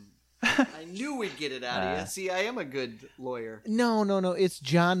 Henning. I knew we'd get it out of you. See, I am a good lawyer. No. It's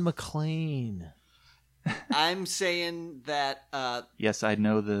John McClane. I'm saying that, Yes, I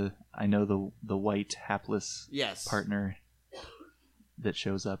know the white hapless yes. partner that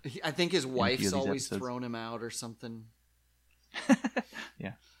shows up. I think his a few wife's of these always episodes. thrown him out or something.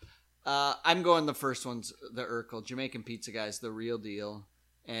 Yeah. I'm going the first one's the Urkel. Jamaican pizza guy's the real deal.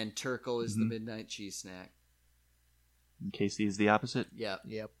 And Turkle is the midnight cheese snack. And Casey is the opposite. Yeah.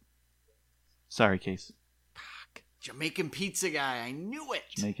 Yep. Sorry, Case. Jamaican pizza guy. I knew it.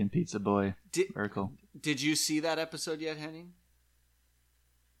 Jamaican pizza boy, Did, Urkel. did you see that episode yet, Henning?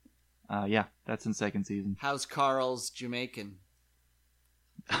 Yeah, that's in second season. How's Carl's Jamaican?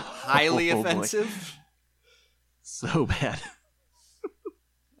 Highly Oh, boy. offensive. So bad.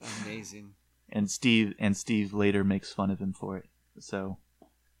 Amazing. And Steve later makes fun of him for it. So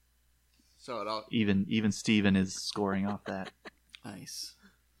So it all even Steven is scoring off that. nice.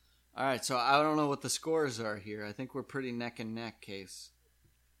 All right, so I don't know what the scores are here. I think we're pretty neck and neck, Case.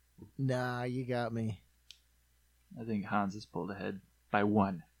 Nah, you got me. I think Hans is pulled ahead by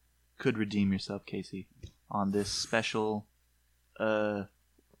 1. Could redeem yourself, Casey, on this special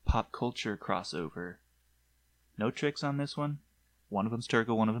pop culture crossover. No tricks on this one. One of them's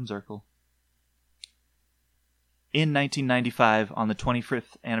Turkle, one of them's Urkel. In 1995, on the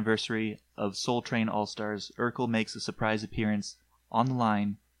 25th anniversary of Soul Train All-Stars, Urkel makes a surprise appearance on the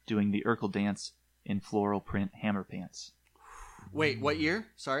line doing the Urkel dance in floral print hammer pants. Wait, what year?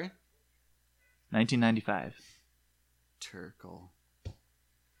 Sorry? 1995. Turkle.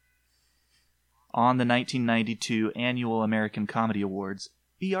 On the 1992 Annual American Comedy Awards,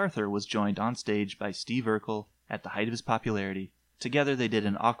 B. Arthur was joined on stage by Steve Urkel at the height of his popularity. Together they did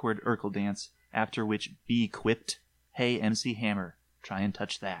an awkward Urkel dance, after which B. quipped, "Hey, MC Hammer, try and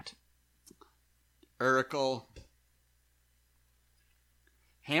touch that." Urkel.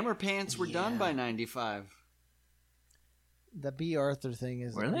 Hammer pants were done by 95. The B. Arthur thing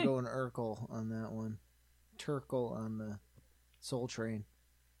is Were I'm they? going Urkel on that one. Turkle on the Soul Train.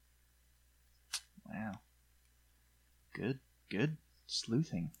 Wow. Good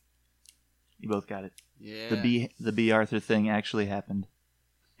sleuthing. You both got it. Yeah. The B. Arthur thing actually happened,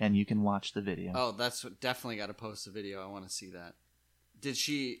 and you can watch the video. Oh, that's what, definitely got to post a video. I want to see that. Did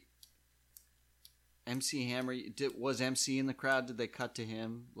she... MC Hammer... was MC in the crowd? Did they cut to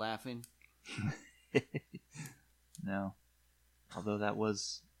him laughing? No. Although that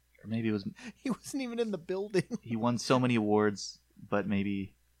was... Or maybe it was... He wasn't even in the building. He won so many awards, but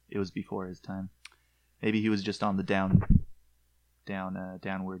maybe it was before his time. Maybe he was just on the downward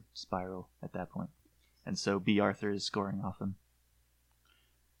spiral at that point. And so B. Arthur is scoring off him.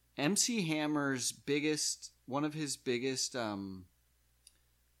 MC Hammer's one of his biggest, I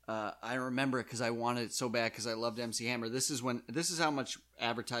remember it because I wanted it so bad because I loved MC Hammer. This is how much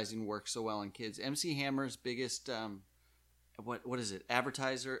advertising works so well in kids. MC Hammer's biggest, what is it?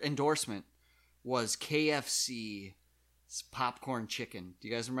 Advertiser endorsement was KFC's popcorn chicken. Do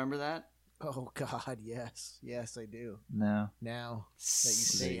you guys remember that? Oh God, yes, yes, I do. No. Now that you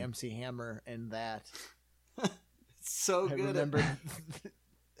say MC Hammer and that, So I good. remember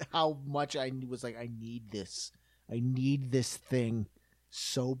how much I was like, I need this thing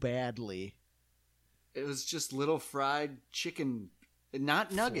so badly. It was just little fried chicken,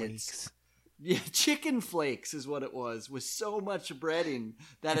 not nuggets. Flakes. Yeah, chicken flakes is what it was. With so much breading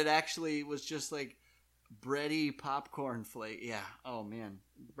that it actually was just like bready popcorn flake. Yeah. Oh man,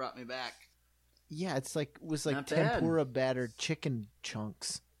 it brought me back. Yeah, it was like Not bad. tempura battered chicken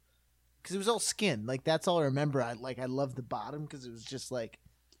chunks. Because it was all skin. Like that's all I remember. I love the bottom because it was just like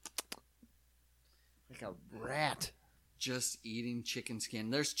a rat. Just eating chicken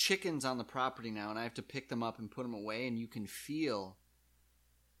skin. There's chickens on the property now, and I have to pick them up and put them away, and you can feel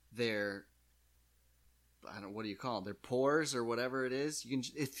their, I don't know, what do you call it? Their pores or whatever it is.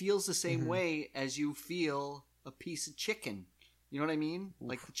 It feels the same way as you feel a piece of chicken. You know what I mean? Oof.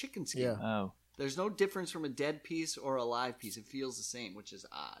 Like the chicken skin. Yeah. Oh. There's no difference from a dead piece or a live piece. It feels the same, which is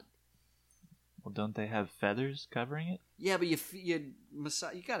odd. Well, don't they have feathers covering it? Yeah, but you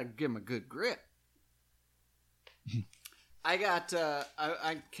got to give them a good grip. I got.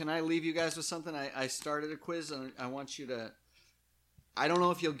 Can I leave you guys with something? I started a quiz, and I want you to. I don't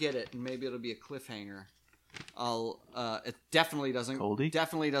know if you'll get it, and maybe it'll be a cliffhanger. It definitely doesn't. Goldie?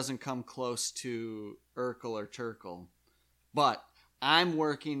 Definitely doesn't come close to Urkel or Turkel, but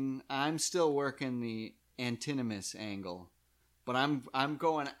I'm still working the antinomies angle, but I'm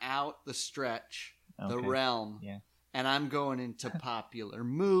going out the stretch, the Okay. realm, Yeah. and I'm going into popular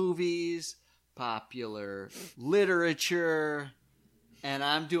movies, popular literature, and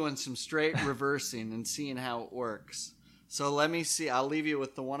I'm doing some straight reversing and seeing how it works. So let me see. I'll leave you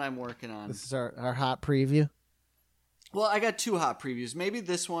with the one I'm working on. This is our hot preview. Well, I got two hot previews. Maybe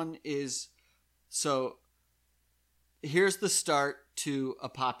this one is... So here's the start to a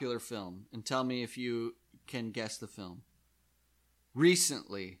popular film, and tell me if you can guess the film.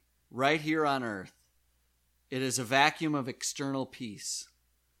 Recently, right here on Earth, it is a vacuum of external peace.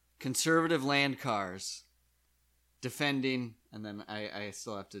 Conservative land cars defending, and then I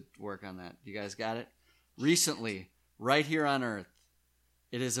still have to work on that. You guys got it? Recently, right here on Earth,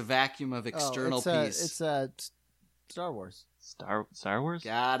 it is a vacuum of external peace. It's Star Wars. Star Wars?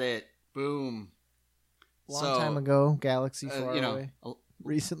 Got it. Boom. Long time ago, galaxy far you know, away.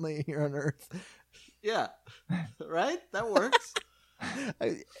 Recently here on Earth. yeah, right? That works.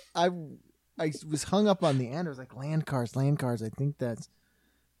 I was hung up on the end. I was like, land cars. I think that's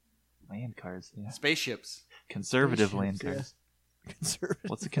Land cars, yeah. Spaceships. Conservative land Spaceships, cars. conservative.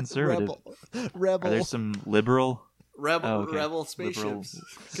 What's a conservative? Rebel. Are there some liberal? Rebel, Oh, okay. rebel Liberal spaceships.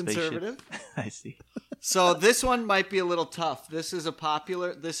 spaceship. Conservative. I see. So this one might be a little tough.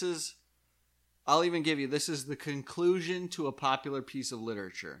 I'll even give you, this is the conclusion to a popular piece of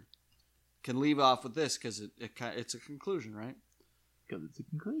literature. Can leave off with this because it's a conclusion, right? Because it's a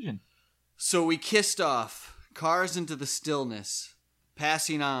conclusion. So we kissed off, cars into the stillness,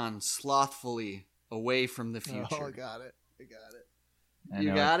 passing on slothfully away from the future. Oh, I got it. I You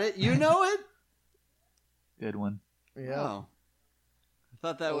know got it? You know it? Good one. Yeah. Wow. I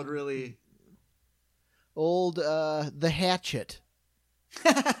thought that would really... Old The Hatchet.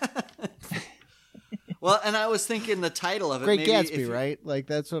 Well, and I was thinking the title of it. Great maybe if Gatsby, you- right? Like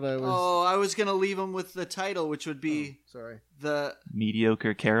that's what I was. Oh, I was going to leave him with the title, which would be Sorry. the...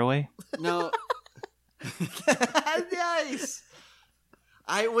 Mediocre Caraway. No. Nice.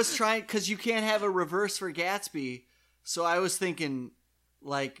 I was trying, because you can't have a reverse for Gatsby, so I was thinking,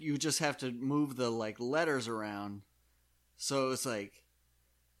 like, you just have to move the, like, letters around. So it was like...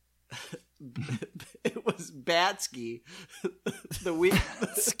 It was Batsky. The weak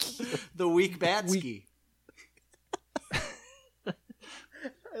Batsky.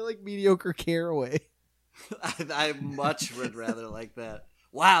 I like Mediocre Caraway. I much would rather like that.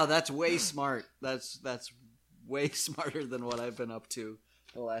 Wow, that's way smart. That's way smarter than what I've been up to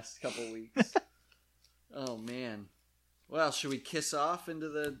the last couple weeks. Oh man. Well, should we kiss off into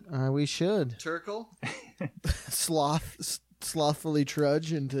the We should Turkle? slothfully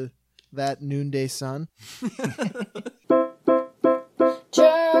trudge into that noonday sun.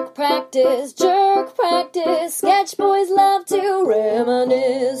 Jerk practice, sketch boys love to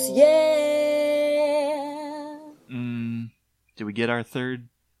reminisce, yeah. Did we get our third?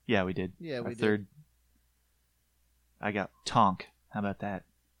 Yeah, we did. Yeah, our we did. third. I got Tonk. How about that?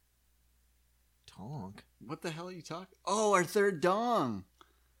 Tonk. What the hell are you talking? Oh, our third dong.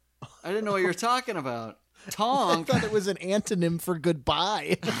 I didn't know what you were talking about. I Tonk. thought it was an antonym for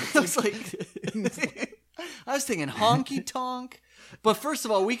goodbye. I was like, I was thinking honky tonk. But first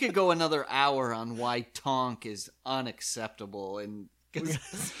of all, we could go another hour on why tonk is unacceptable in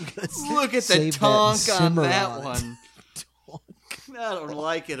Look at the Save that tonk and on simmer that on it. one. I don't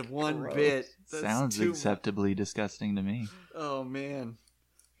like it one Gross. bit. That's Sounds too acceptably disgusting to me. Oh man,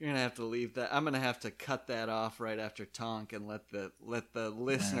 you're gonna have to leave that. I'm gonna have to cut that off right after tonk and let the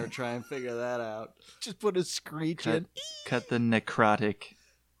listener try and figure that out. Just put a screech in. Cut the necrotic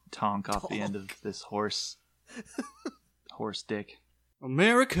tonk off the end of this horse dick.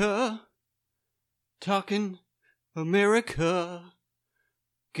 America, talking America,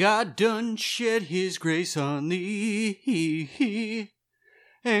 God done shed his grace on thee,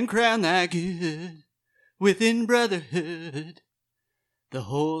 and crown thy good within brotherhood. The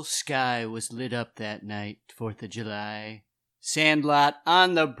whole sky was lit up that night, 4th of July. Sandlot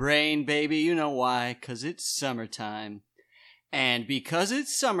on the brain, baby, you know why, 'cause it's summertime. And because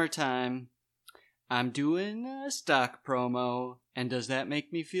it's summertime, I'm doing a stock promo, and does that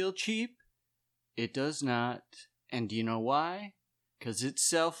make me feel cheap? It does not. And do you know why? 'Cause it's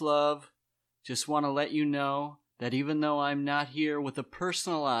self-love. Just want to let you know that even though I'm not here with a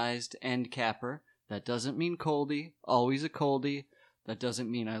personalized end capper, that doesn't mean coldie, always a coldie. That doesn't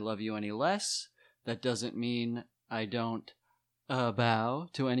mean I love you any less. That doesn't mean I don't bow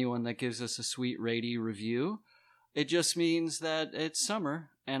to anyone that gives us a sweet ratey review. It just means that it's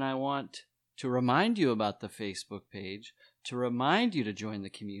summer, and I want to remind you about the Facebook page, to remind you to join the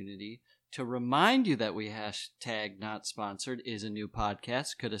community, to remind you that we hashtag not sponsored is a new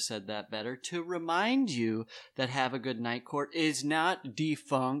podcast, could have said that better, to remind you that Have a Good Night Court is not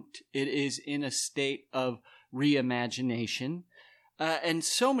defunct, it is in a state of reimagination, and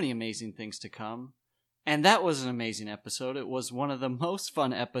so many amazing things to come. And that was an amazing episode. It was one of the most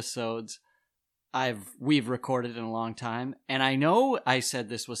fun episodes we've recorded in a long time. And I know I said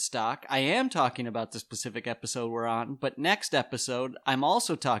this was stock. I am talking about the specific episode we're on, but next episode, I'm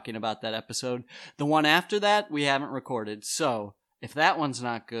also talking about that episode. The one after that, we haven't recorded. So if that one's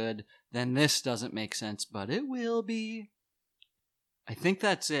not good, then this doesn't make sense, but it will be. I think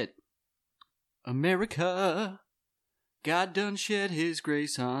that's it. America, God done shed his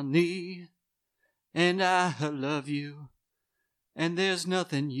grace on thee, and I love you, and there's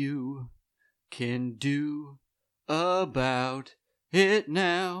nothing you can do about it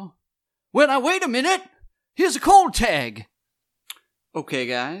now. Wait a minute! Here's a cold tag! Okay,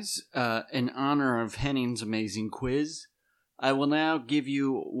 guys, in honor of Henning's amazing quiz, I will now give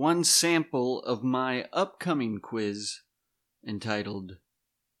you one sample of my upcoming quiz entitled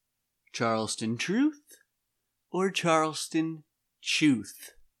Charleston Truth or Charleston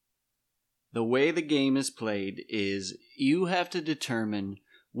Chuth. The way the game is played is you have to determine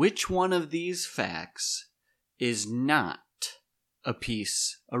which one of these facts is not a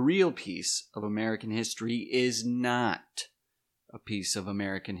real piece of American history, is not a piece of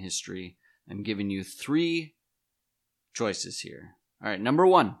American history. I'm giving you 3 choices here. All right, number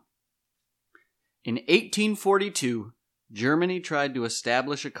 1. In 1842, Germany tried to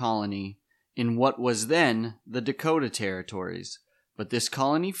establish a colony in what was then the Dakota Territories, but this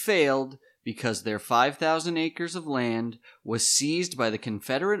colony failed because their 5,000 acres of land was seized by the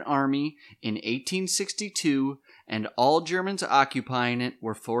Confederate Army in 1862, and all Germans occupying it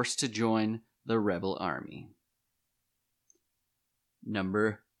were forced to join the rebel army.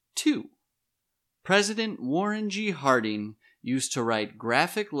 Number 2. President Warren G. Harding used to write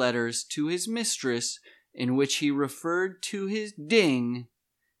graphic letters to his mistress in which he referred to his ding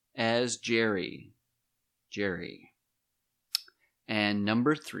as Jerry. And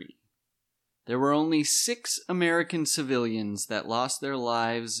number 3. There were only 6 American civilians that lost their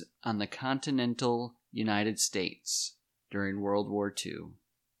lives on the continental United States during World War II.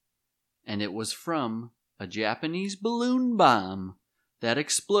 And it was from a Japanese balloon bomb that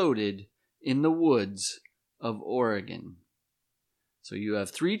exploded in the woods of Oregon. So you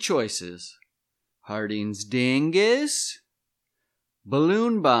have 3 choices: Harding's dingus,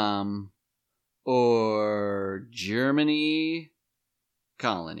 balloon bomb, or Germany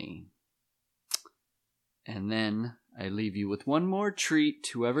colony. And then I leave you with one more treat.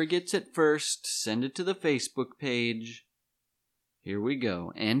 Whoever gets it first, send it to the Facebook page. Here we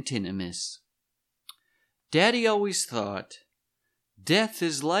go. Antinomies. Daddy always thought, death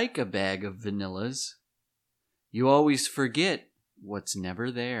is like a bag of vanillas. You always forget what's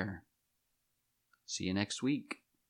never there. See you next week.